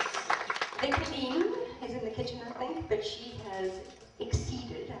 Victorine is in the kitchen, I think, but she has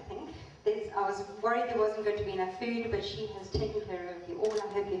exceeded, I think. I was worried there wasn't going to be enough food, but she has taken care of you all. I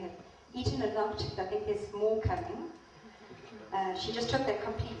hope you have eaten a lot. I think there's more coming. She just took that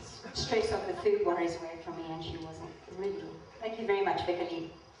complete stress of the food worries away from me, and she wasn't really. Thank you very much, Victorine.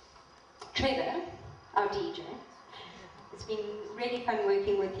 Trevor, our DJ. It's been really fun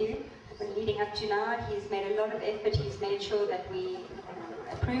working with you. Leading up to now, he's made a lot of effort. He's made sure that we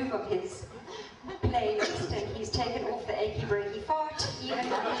approve of his playlist, and he's taken off the achy breaky fart,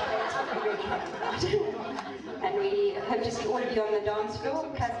 even on his days what we really happy about. And we hope to see all of you on the dance floor.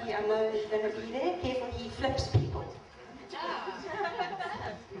 Kazi, I know is going to be there. Careful, he flips people.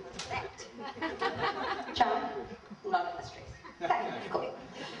 John, not in the stress. Okay, cool.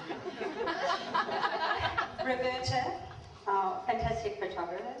 Roberta, our fantastic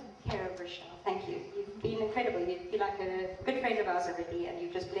photographer, here of Rochelle. Thank you. You've been incredible. You're like a good friend of ours already, and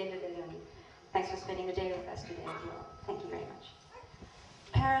you've just blended in, and thanks for spending the day with us today as well. Thank you very much.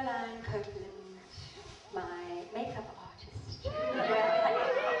 Caroline Copeland, my makeup artist. Spent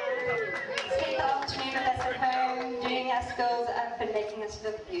the afternoon with us at home, doing our skills up and making us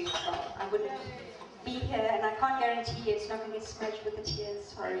look beautiful. I wouldn't be here, and I can't guarantee you it's not going to get smudged with the tears,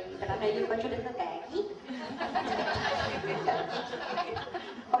 sorry, but I know you've got your little baggie.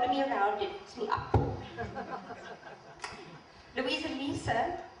 Follow me around, it puts me up. Louise and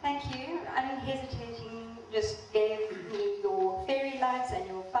Lisa, thank you. Unhesitating, just gave me your fairy lights and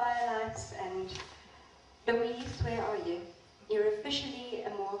your firelights, and Louise, where are you? You're officially a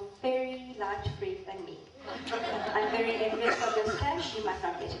more fairy light freak than me. I'm very envious of your stash. You might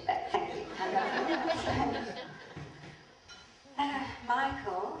not get it back. Thank you. I love it.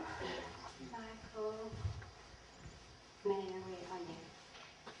 Michael. Where are you?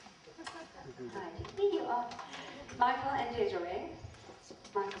 Hi, here you are. Michael and Desiree,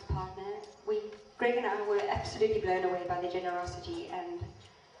 Michael's partner. Greg and I were absolutely blown away by the generosity and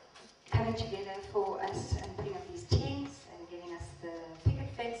coming together for us and putting up these tents and giving us the picket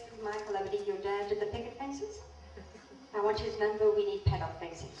fences. Michael, I believe your dad did the picket fences? I want his number, we need paddock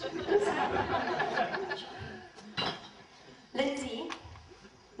fences.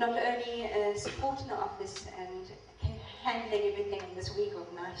 talked in the office and handling everything in this week of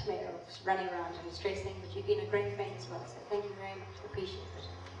nightmare of running around and stressing, but you've been a great friend as well, so thank you very much. I appreciate it.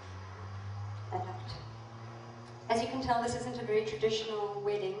 A lot. As you can tell, this isn't a very traditional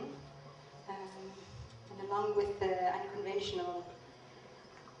wedding, and along with the unconventional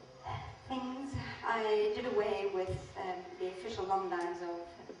things, I did away with the official long lines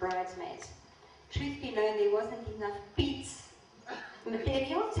of bridesmaids. Truth be known, there wasn't enough beats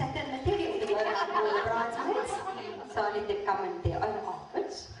material, satin material to go around all the bridesmaids, so I let them come in their own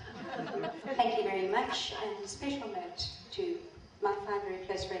outfits. Thank you very much, and a special note to my 5 very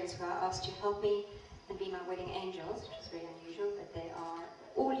close friends who are asked to help me and be my wedding angels, which is very unusual, but they are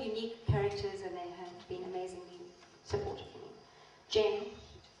all unique characters and they have been amazingly supportive of me. Jen,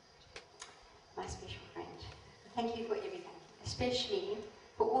 my special friend, thank you for everything, especially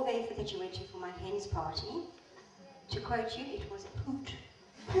for all the effort that you went to for my hen's party. To quote you, it was a hoot.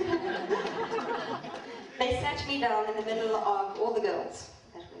 They sat me down in the middle of all the girls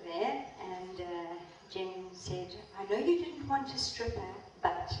that were there, and Jen said, I know you didn't want a stripper,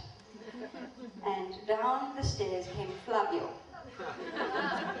 but... And down the stairs came Flavio.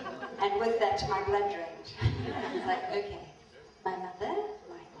 And with that, my blood drained. I was like, okay, my mother,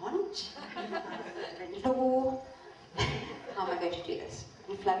 my aunt, my mother-in-law, how am I going to do this?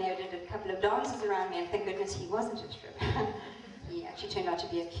 And Flavio did a couple of dances around me, and thank goodness he wasn't a stripper. He actually turned out to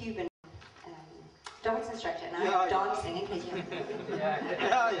be a Cuban dance instructor, and I'm dancing in case you And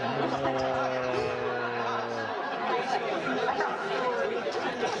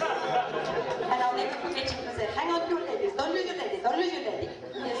I'll never forget him because he said, hang on to your ladies, don't lose your ladies, don't lose your ladies.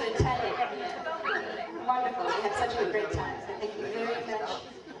 He's Italian. Wonderful, we had such a great time, so thank you very much.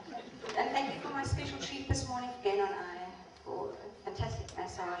 And thank you for my special treat this morning for Gail and I, for a fantastic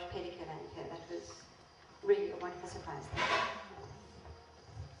massage, pedicure, and manicure. That was really a wonderful surprise.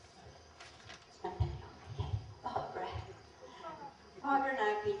 Barbara. Barbara and I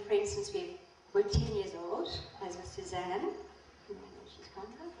have been friends since we were 10 years old, as was Suzanne. She's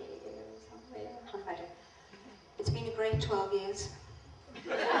gone out there somewhere. I can't find her. It's been a great 12 years.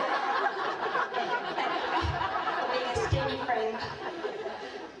 Being a steady friend,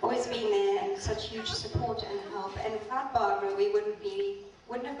 always being there, and such huge support and help. And without Barbara, we wouldn't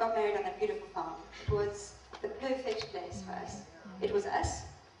have got married on that beautiful farm. It was the perfect place for us. It was us.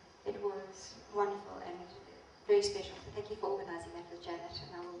 It was wonderful and very special. So thank you for organising that with Janet,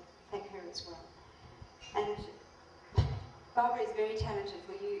 and I will thank her as well. And Barbara is very talented.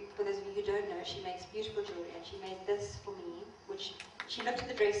 For those of you who don't know, she makes beautiful jewellery, and she made this for me, which she looked at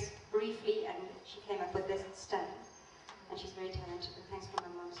the dress briefly, and she came up with this stunning. And she's very talented, and thanks for my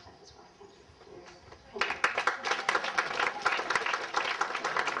mom's stuff as well. Thank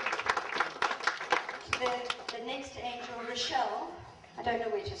you. The next angel, Rochelle, I don't know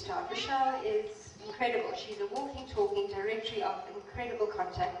where to start. Rochelle is incredible. She's a walking, talking directory of incredible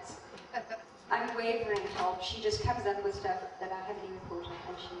contacts. Unwavering help. She just comes up with stuff that I haven't even thought of,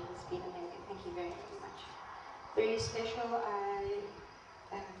 and she has been amazing. Thank you very, very much. Very special.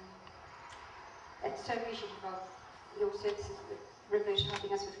 I'm so appreciative of your services with Roberta,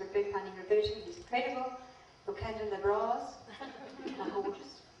 helping us with finding Roberta, who's incredible. Your candelabras, my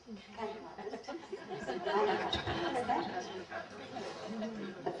gorgeous candelabras. I don't know how to pronounce that.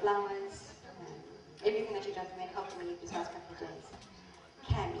 The flowers, everything that you've done for me and helped me these last couple of days.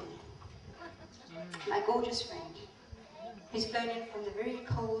 Cammy, my gorgeous friend, who's flown in from the very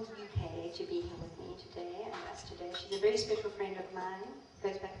cold UK to be here with me today and us today. She's a very special friend of mine,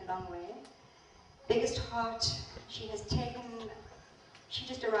 goes back a long way. Biggest heart she has taken. She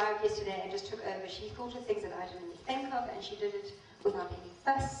just arrived yesterday and just took over. She thought of things that I didn't even think of, and she did it without any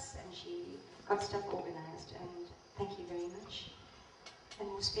fuss, and she got stuff organised, and thank you very much. And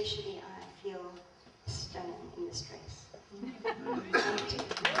more especially, I feel stunning in this dress. Thank you.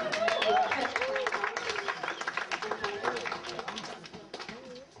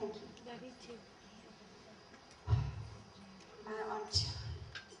 My aunt,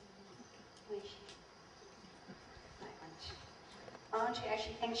 where is she? My aunt, who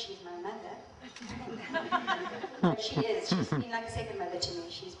actually thinks she's my mother. But she is. She's been like a second mother to me.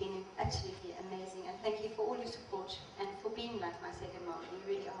 She's been absolutely amazing. And thank you for all your support and for being like my second mom. You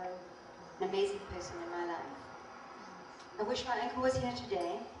really are an amazing person in my life. I wish my uncle was here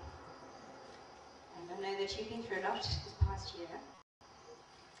today. And I know that you've been through a lot this past year.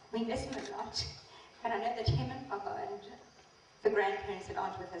 We miss him a lot. But I know that him and Papa and the grandparents that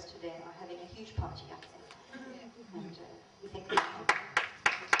aren't with us today are having a huge party up there. And we think we can.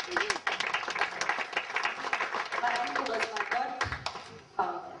 My uncle was my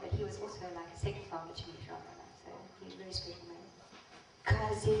godfather, but he was also like a second father to me throughout my life, so he's a very special man.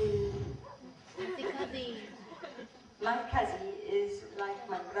 Cousin. My cousin is like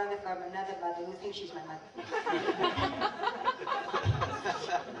my brother from another mother who thinks she's my mother.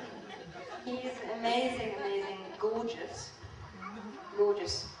 He's amazing, amazing, gorgeous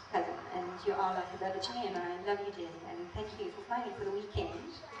cousin, and you are like a brother to me, and I love you dearly, and thank you for flying for the weekend,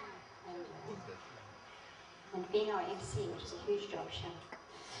 and being our MC, which is a huge job, Shem.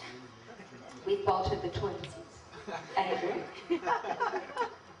 We've bolted the toilet seats. Andrew.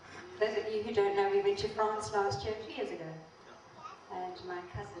 Those of you who don't know, we went to France last year, 3 years ago, and my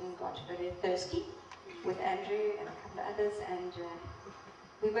cousin got very thirsty with Andrew and a couple of others, and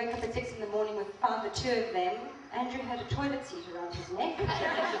we woke up at 6 in the morning, we found the 2 of them. Andrew had a toilet seat around his neck.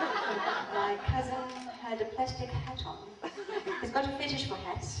 My cousin had a plastic hat on. He's got a fetish for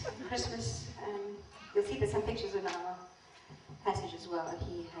hats. Christmas, you'll see there's some pictures in our passage as well.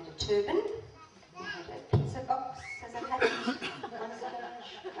 He had a turban. He had a pizza box as a hat. One scotch,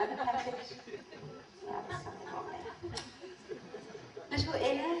 another packet. Yeah, there's something wrong there. Little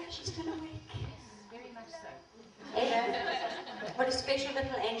Ella, she's still awake. Very much so. Ella, what a special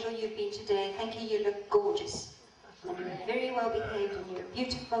little angel you've been today. Thank you, you look gorgeous. And you're very well behaved and you're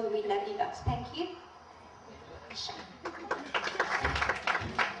beautiful and we love you lots. Thank you.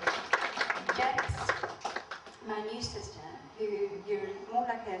 Jax, my new sister, who you're more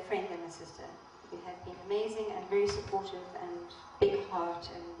like a friend than a sister. You have been amazing and very supportive and big heart,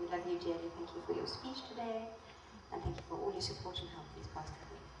 and we love you dearly. Thank you for your speech today, and thank you for all your support and help these past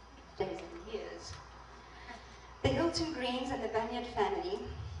couple of days and years. The Hilton-Greens and the Banyard family,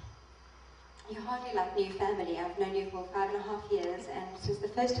 you're hardly like new family. I've known you for 5.5 years, and since the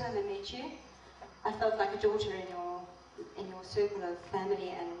first time I met you, I felt like a daughter in your circle of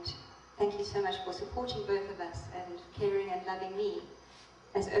family, and thank you so much for supporting both of us and caring and loving me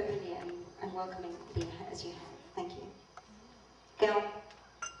as openly and welcoming as you have. Thank you. Gail,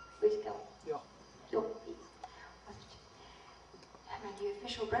 where's Gail? Yeah. Your, please. My new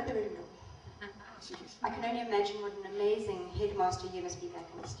official brother-in-law. I can only imagine what an amazing headmaster you must be back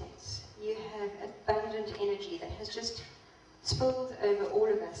in the States. You have abundant energy that has just spilled over all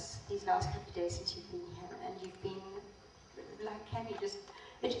of us these last couple of days since you've been here, and you've been like Cammy,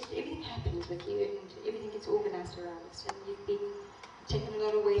 everything happens with you, and everything gets organized around us, and you've been taking a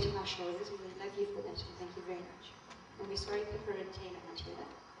lot of weight on our shoulders, and we love you for that, and thank you very much. And we're sorry Pippa and Taylor aren't here,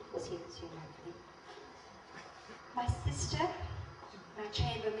 but we'll see them soon, hopefully. My sister, my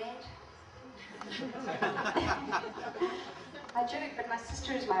chambermaid. I joke, but my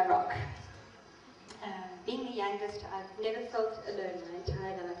sister is my rock. Being the youngest, I've never felt alone my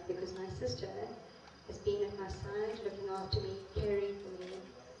entire life because my sister has been at my side, looking after me, caring for me,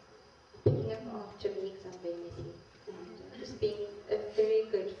 picking up after me because I'm very messy, and just being a very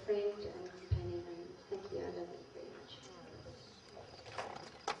good friend and companion. And thank you, I love you very much.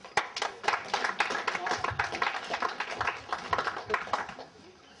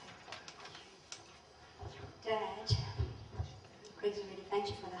 Dad, Greg's already thanked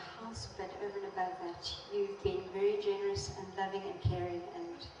you for the house, but over and above that, you've been very generous and loving and caring,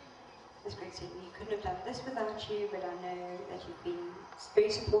 and as Greg said, we couldn't have done this without you, but I know that you've been very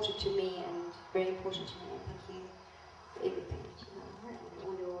supportive to me and very important to me, and thank you for everything, and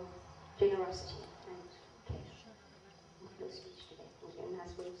all your generosity and care, and for your speech today, all your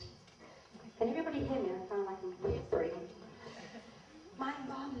nice words. Can everybody hear me? I sound like I'm whispering. My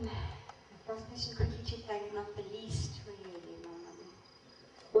mom, last person quickly to thank, not the least, really, my mom.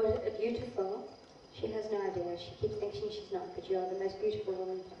 What a beautiful, she has no idea, she keeps thinking she's not, but you are the most beautiful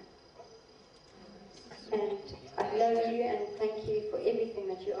woman here. And I love you and thank you for everything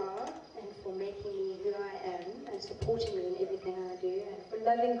that you are, and for making me who I am, and supporting me in everything I do, and for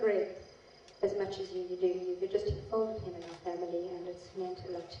loving Greg as much as you do. You've just involved him in our family, and it's meant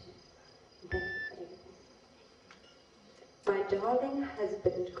a lot to me. And thank you for everything. My darling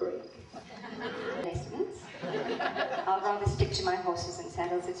husband, Greg. Lessons. I'll rather stick to my horses and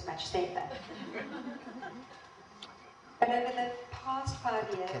saddles, it's much safer. But over the past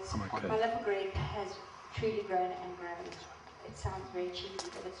 5 years, my little Greg has truly grown and grown. It sounds very cheesy,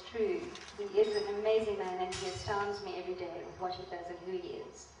 but it's true. He is an amazing man, and he astounds me every day with what he does and who he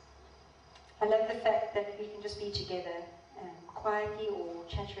is. I love the fact that we can just be together quietly or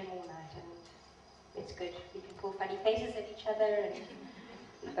chattering all night, and it's good. We can pull funny faces at each other, and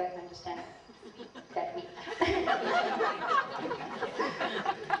we both understand that me.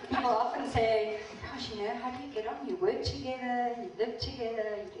 People often say, gosh, how do you get on? You work together, you live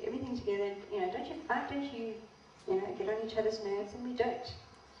together, you do everything together. Don't you fight? Don't you, get on each other's nerves? And we don't.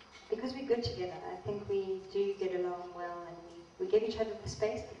 Because we're good together, I think we do get along well, and we give each other the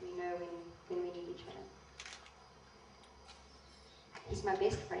space, but we know when we need each other. He's my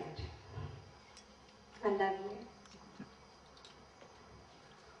best friend. I love you.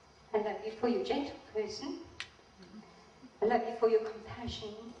 I love you for your gentle person. I love you for your compassion,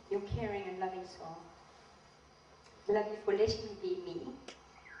 your caring and loving soul. I love you for letting me be me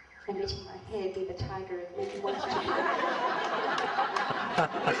and letting my hair be the tiger it really wants to be.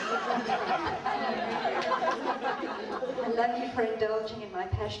 I love you for indulging in my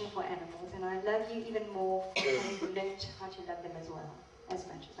passion for animals, and I love you even more for having learned how to love them as well, as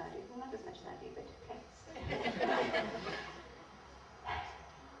much as I do. Well, not as much as I do, but thanks.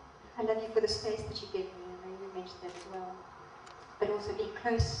 I love you for the space that you give me, and I know you mentioned that as well. But also being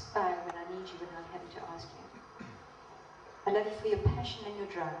close by when I need you without having to ask you. I love you for your passion and your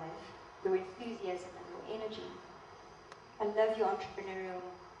drive, your enthusiasm and your energy. I love your entrepreneurial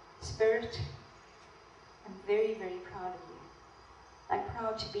spirit. I'm very, very proud of you. I'm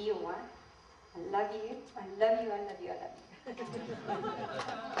proud to be your wife. I love you, I love you, I love you, I love you.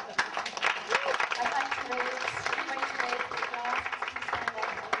 I'd like to raise the glass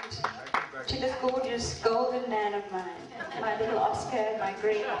to this gorgeous golden man of mine, my little Oscar, my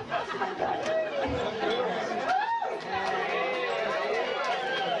Greg, my brother.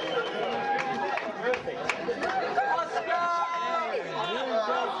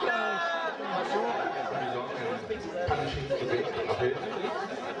 Punishing a bit,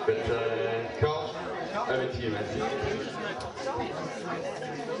 but Carl, over to you, man.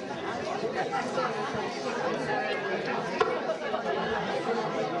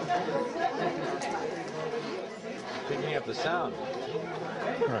 Picking up the sound.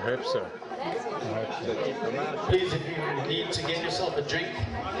 I hope so. Please, if you need to get yourself a drink,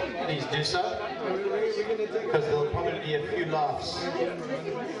 please do so, because there'll probably be a few laughs.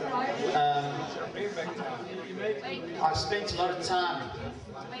 I spent a lot of time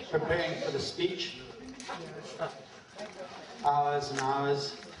preparing for the speech. Hours and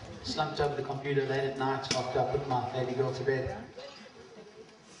hours, slumped over the computer late at night after I put my baby girl to bed.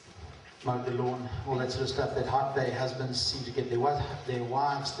 Mowed the lawn, all that sort of stuff that hot day husbands seem to get their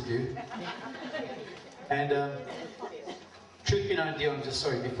wives to do. And truth be known, Dionne, just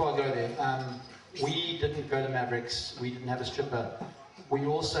sorry, before I go there, we didn't go to Mavericks, we didn't have a stripper. We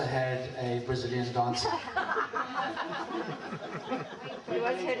also had a Brazilian dancer.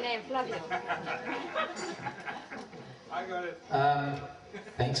 What's her name? Flavia. I got it.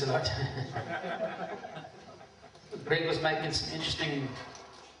 Thanks a lot. Greg was making some interesting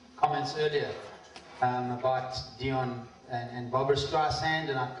comments earlier about Dionne and Barbara Streisand,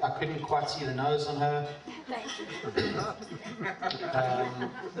 and I couldn't quite see the nose on her.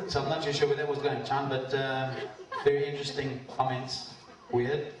 So I'm not too sure where that was going, Chan, but very interesting comments.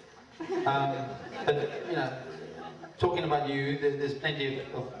 Weird. But, you know, talking about you, there's plenty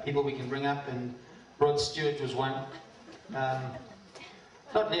of people we can bring up, and Rod Stewart was one.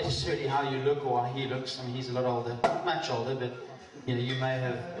 Not necessarily how you look or how he looks. I mean, he's a lot older, not much older, but you know, you may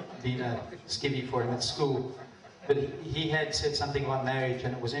have been a skivvy for him at school. But he had said something about marriage,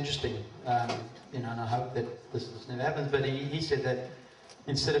 and it was interesting. You know, and I hope that this never happens. But he said that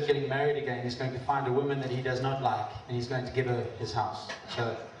instead of getting married again, he's going to find a woman that he does not like, and he's going to give her his house.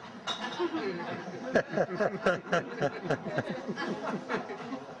 So.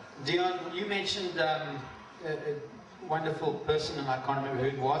 Dionne, you mentioned a wonderful person, and I can't remember who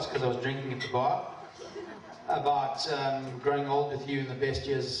it was because I was drinking at the bar, about growing old with you and the best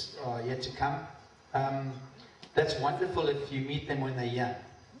years are yet to come. That's wonderful if you meet them when they're young.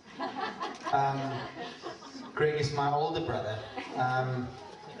 Greg is my older brother,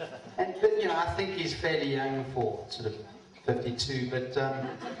 but you know, I think he's fairly young for sort of 52, but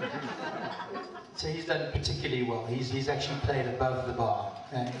so he's done particularly well. He's actually played above the bar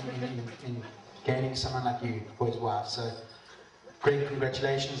in gaining someone like you for his wife. So, Greg,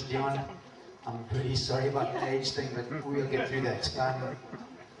 congratulations, Dionne. I'm pretty sorry about the age thing, but we'll get through that.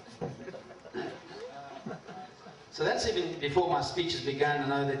 So that's even before my speech has begun. I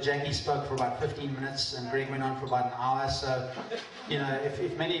know that Jackie spoke for about 15 minutes and Greg went on for about an hour. So, you know,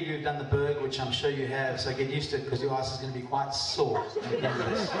 if many of you have done the Berg, which I'm sure you have, so get used to it because your ass is going to be quite sore.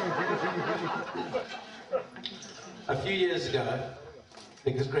 A few years ago,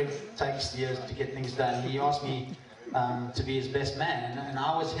 because Greg takes years to get things done, he asked me to be his best man, and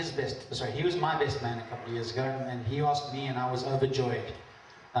I was his best, sorry, he was my best man a couple of years ago, and he asked me, and I was overjoyed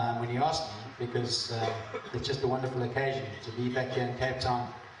when he asked me, because it's just a wonderful occasion to be back here in Cape Town.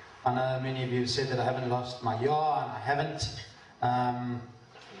 I know many of you have said that I haven't lost my yaw, and I haven't,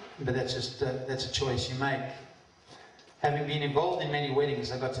 but that's just, that's a choice you make. Having been involved in many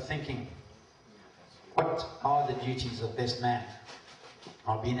weddings, I got to thinking, what are the duties of best man?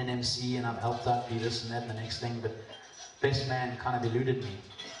 I've been an MC and I've helped out do this and that and the next thing, but best man kind of eluded me.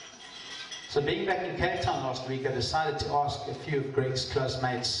 So being back in Cape Town last week, I decided to ask a few of Greg's close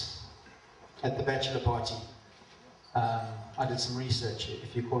mates at the bachelor party. I did some research,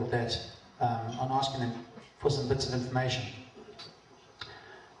 if you call it that, on asking them for some bits of information.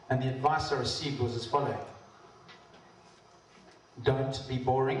 And the advice I received was as following. Don't be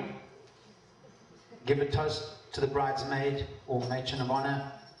boring. Give a toast to the bridesmaid or matron of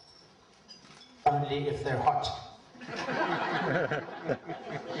honor only if they're hot.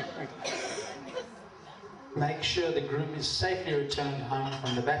 Make sure the groom is safely returned home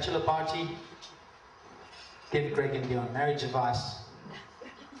from the bachelor party. Give Greg and Dionne marriage advice.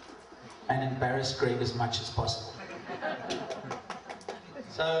 And embarrass Greg as much as possible.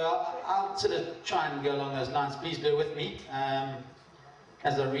 So I'll sort of try and go along those lines. Please bear with me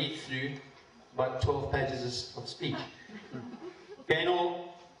as I read through about 12 pages of speech. Gaynor,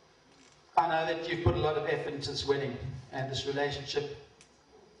 I know that you've put a lot of effort into this wedding and this relationship.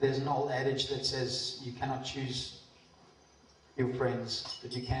 There's an old adage that says you cannot choose your friends,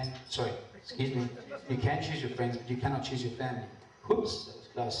 but you can, sorry, excuse me, you can choose your friends, but you cannot choose your family. Whoops,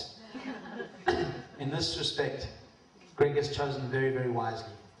 that was close. In this respect, Greg has chosen very, very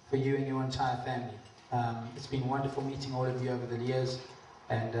wisely for you and your entire family. It's been wonderful meeting all of you over the years,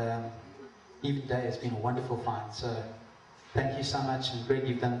 and even today has been a wonderful find. So thank you so much, and Greg,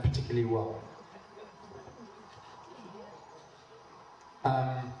 you've done particularly well.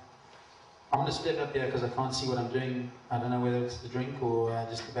 I'm going to step up here because I can't see what I'm doing. I don't know whether it's the drink or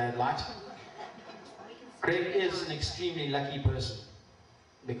just the bad light. Greg is an extremely lucky person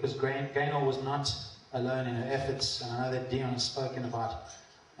because Gaynor was not alone in her efforts, and I know that Dionne has spoken about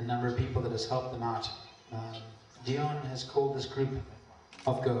a number of people that has helped them out. Dionne has called this group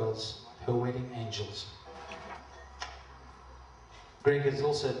of girls her wedding angels. Greg has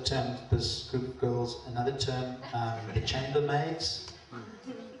also termed this group of girls another term, the chambermaids.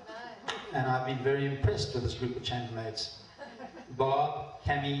 And I've been very impressed with this group of chambermaids. Bob,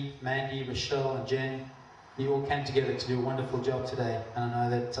 Cammy, Mandy, Rochelle, and Jen, you all came together to do a wonderful job today. And I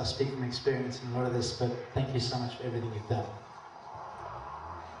know that I speak from experience in a lot of this, but thank you so much for everything you've done.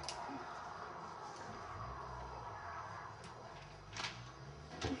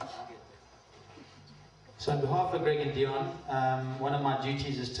 So on behalf of Greg and Dionne, one of my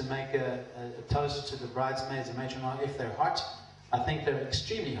duties is to make a toast to the bridesmaids and matron if they're hot. I think they're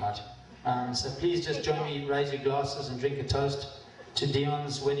extremely hot. So please just join me, raise your glasses and drink a toast to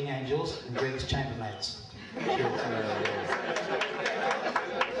Dionne's wedding angels and Greg's chambermaids.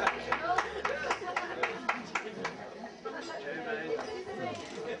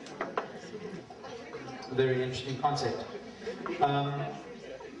 Very interesting concept.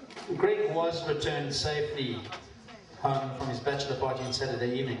 Greg was returned safely home from his bachelor party on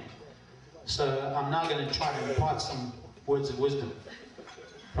Saturday evening. So I'm now going to try to impart some words of wisdom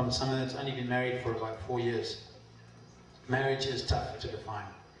from someone that's only been married for about 4 years. Marriage is tough to define.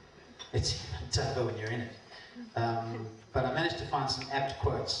 It's even tougher when you're in it. But I managed to find some apt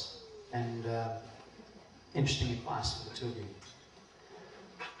quotes and interesting advice for the two of you.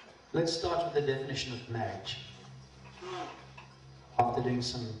 Let's start with the definition of marriage. After doing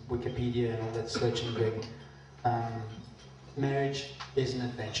some Wikipedia and all that searching, Greg, marriage is an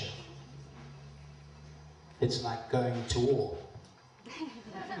adventure. It's like going to war.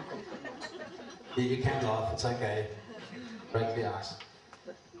 You can laugh, it's okay. Break the ice.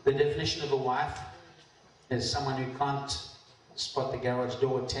 The definition of a wife is someone who can't spot the garage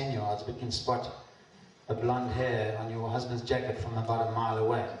door at 10 yards, but can spot a blonde hair on your husband's jacket from about a mile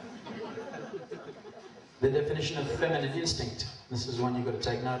away. The definition of feminine instinct, this is one you've got to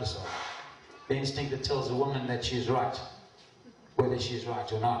take notice of. The instinct that tells a woman that she is right, whether she is right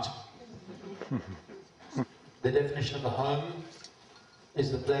or not. The definition of a home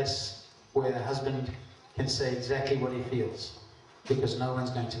is the place where a husband can say exactly what he feels, because no one's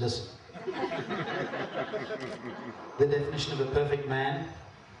going to listen. The definition of a perfect man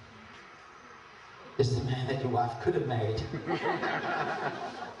is the man that your wife could have married.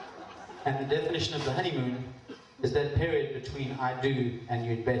 And the definition of the honeymoon is that period between I do and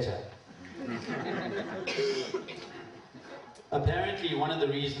you'd better. Apparently, one of the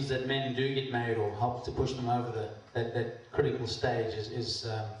reasons that men do get married or help to push them over that critical stage is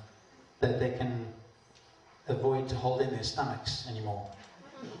that they can avoid to hold in their stomachs anymore.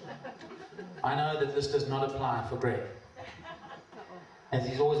 I know that this does not apply for Greg, as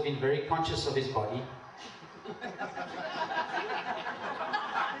he's always been very conscious of his body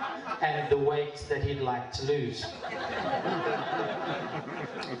and the weight that he'd like to lose.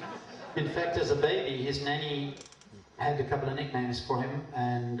 In fact, as a baby, his nanny had a couple of nicknames for him,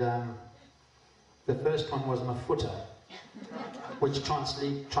 and the first one was Mafuta, which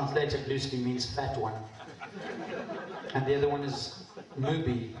translated loosely means fat one. And the other one is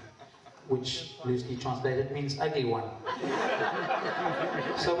Mubi, which loosely translated means ugly one.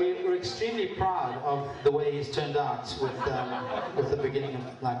 So we're extremely proud of the way he's turned out with the beginning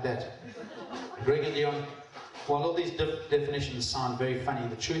like that. Greg and Dionne, while all these definitions sound very funny,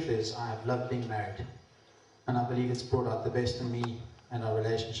 the truth is I have loved being married. And I believe it's brought out the best in me and our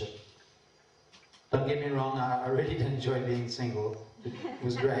relationship. Don't get me wrong, I really did enjoy being single. It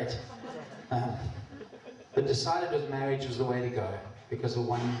was great. But decided that marriage was the way to go because of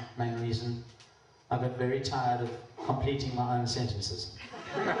one main reason. I got very tired of completing my own sentences.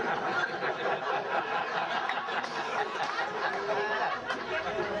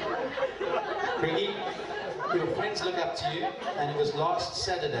 Greggy, your friends look up to you, and it was last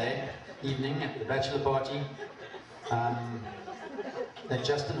Saturday evening at the bachelor party that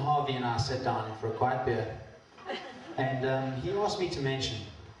Justin Harvey and I sat down for a quiet beer, and he asked me to mention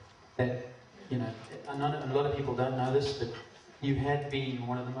that, you know, a lot of people don't know this, but you had been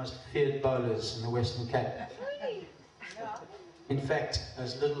one of the most feared bowlers in the Western Cape. In fact,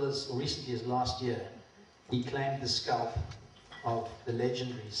 as little as, or recently as last year, he claimed the scalp of the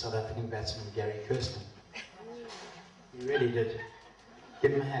legendary South African batsman Gary Kirsten. He really did.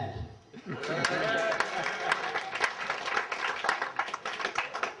 Give him a hand.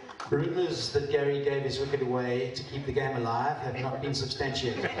 Rumours that Gary gave his wicket away to keep the game alive have not been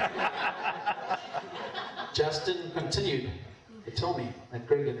substantiated. Justin continued to tell me that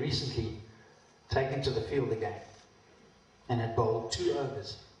Greg had recently taken to the field again and had bowled 2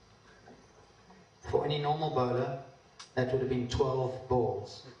 overs. For any normal bowler, that would have been 12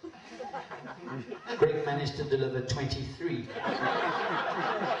 balls. Greg managed to deliver 23.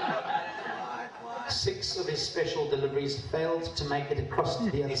 6 of his special deliveries failed to make it across to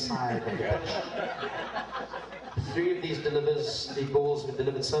the other side of the pitch. 3 of these the balls were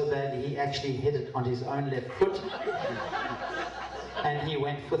delivered so badly he actually hit it on his own left foot, and he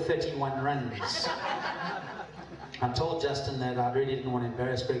went for 31 runs. I told Justin that I really didn't want to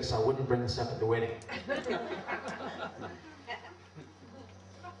embarrass Greg, so I wouldn't bring this up at the wedding.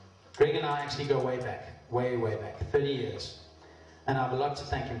 Greg and I actually go way back, way back, 30 years. And I have a lot to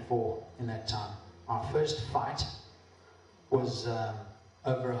thank him for in that time. Our first fight was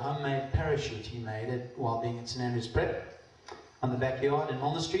over a homemade parachute he made while being at St Andrews Prep on the backyard in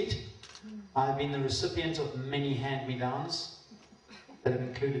Milner Street. I've been the recipient of many hand-me-downs that have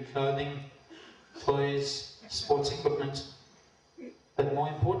included clothing, toys, sports equipment, but more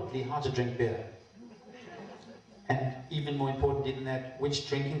importantly, how to drink beer. And even more importantly than that, which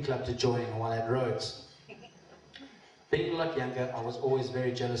drinking club to join while at Rhodes. Being a lot younger, I was always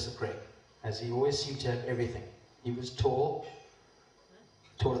very jealous of Greg, as he always seemed to have everything. He was tall,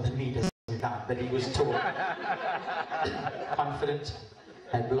 taller than me, doesn't count, but he was tall. Confident,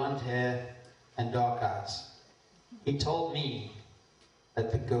 had blonde hair and dark eyes. He told me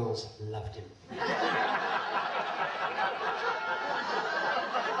that the girls loved him.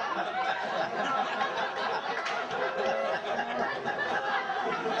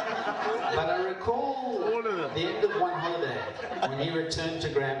 But I recall the end of one holiday when he returned to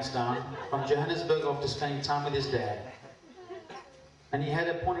Grahamstown from Johannesburg after spending time with his dad. And he had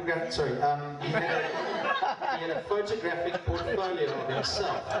a he had a photographic portfolio of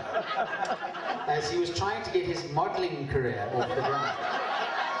himself as he was trying to get his modelling career off the ground.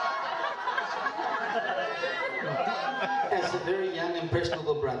 As a very young,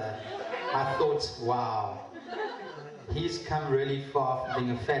 impressionable brother, I thought, wow, he's come really far from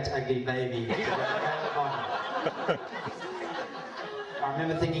being a fat, ugly baby. I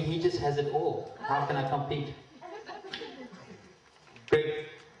remember thinking, he just has it all. How can I compete? Greg,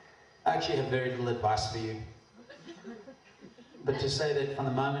 I actually have very little advice for you. But to say that from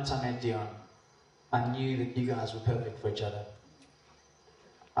the moment I met Dionne, I knew that you guys were perfect for each other.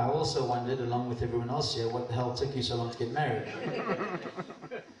 I also wondered, along with everyone else here, what the hell took you so long to get married?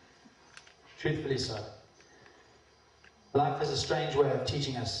 Truthfully so. Life has a strange way of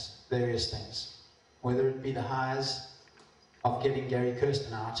teaching us various things, whether it be the highs of getting Gary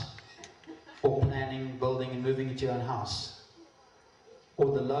Kirsten out, or planning, building and moving into your own house,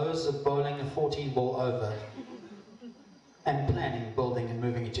 or the lows of bowling a 14-ball over and planning, building and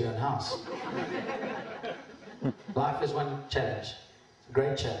moving into your own house. Life is one challenge. It's a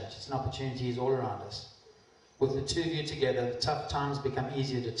great challenge. It's an opportunity is all around us. With the two of you together, the tough times become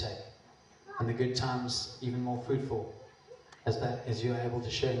easier to take, and the good times even more fruitful, as you're able to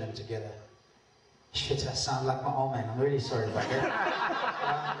share them together. Shit, I sound like my old man. I'm really sorry about that.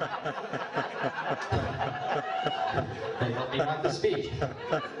 They helped me write the speech.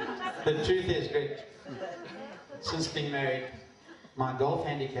 The truth is, Greg, since being married, my golf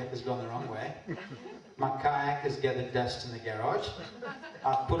handicap has gone the wrong way. My kayak has gathered dust in the garage.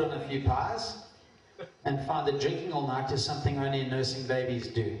 I've put on a few pies and found that drinking all night is something only nursing babies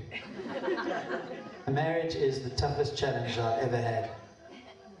do. A marriage is the toughest challenge I've ever had,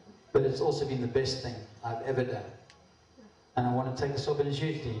 but it's also been the best thing I've ever done. And I want to take this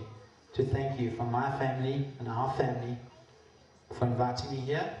opportunity to thank you from my family and our family for inviting me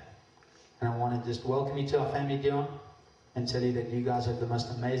here. And I want to just welcome you to our family, Dionne, and tell you that you guys have the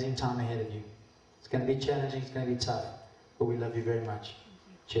most amazing time ahead of you. It's going to be challenging, it's going to be tough, but we love you very much.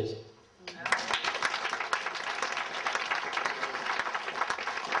 Cheers.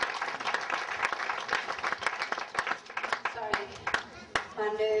 Sorry, my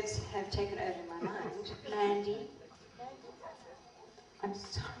nerves have taken over my mind. Mandy, I'm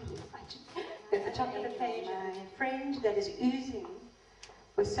sorry. At the top of the page, my friend that is oozing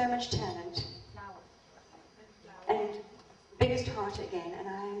with so much talent and biggest heart again, and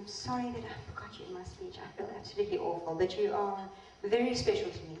I'm sorry that I forgot you in my speech. I feel absolutely awful, but you are very special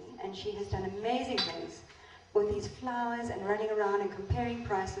to me, and she has done amazing things with these flowers and running around and comparing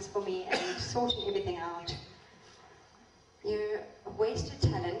prices for me and sorting everything out. You're a wasted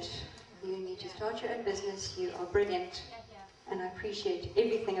talent. You need to start your own business. You are brilliant, and I appreciate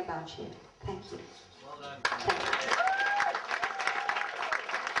everything about you. Thank you. Well done. Thank you.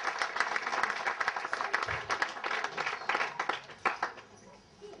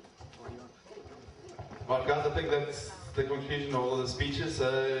 Right, guys, I think that's the conclusion of all the speeches.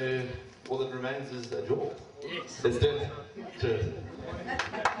 All that remains is a draw. Yes. Let's do it. Cheers.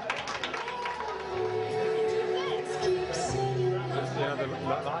 Yeah, the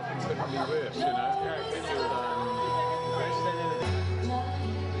lighting couldn't be worse, you know.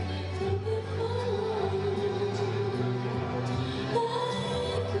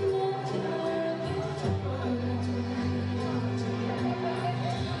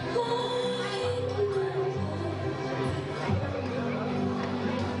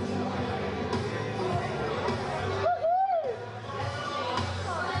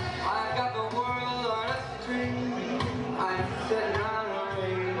 I got the world on a string. I'm sitting on a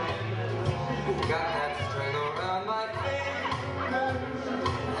ring.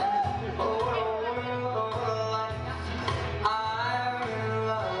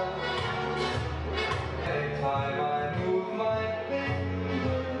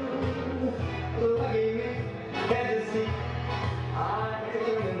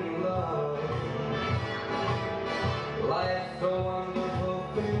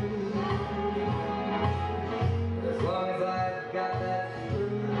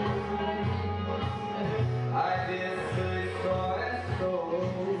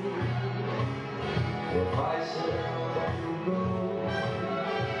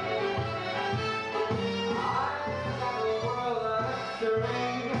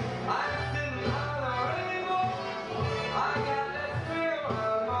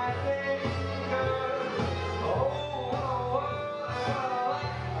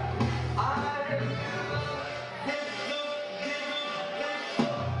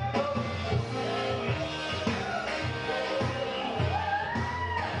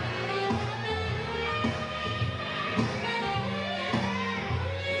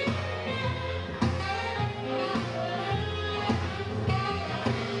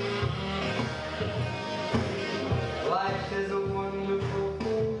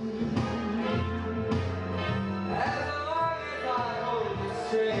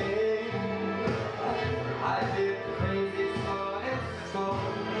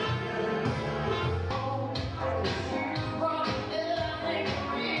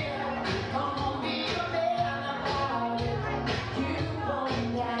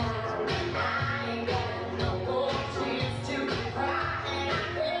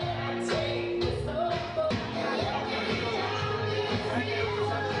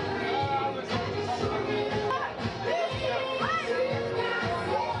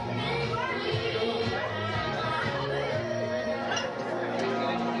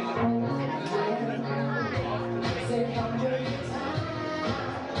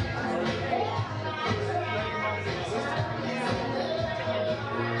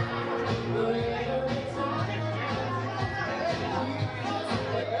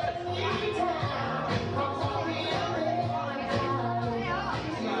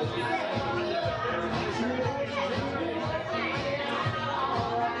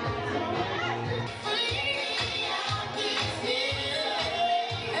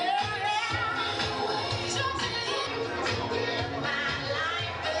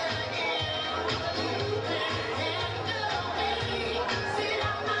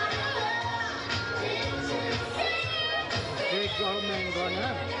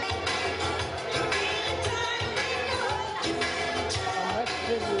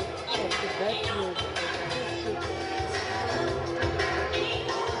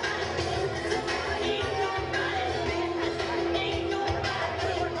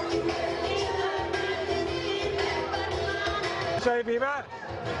 say, Beaver?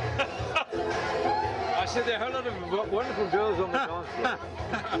 I said there are a lot of wonderful girls on the dance floor.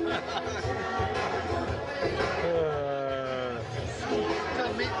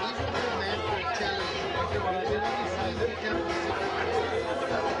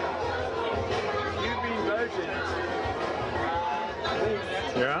 You've been voted.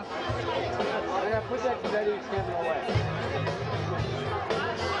 Yeah? Yeah, put that daddy's camera away.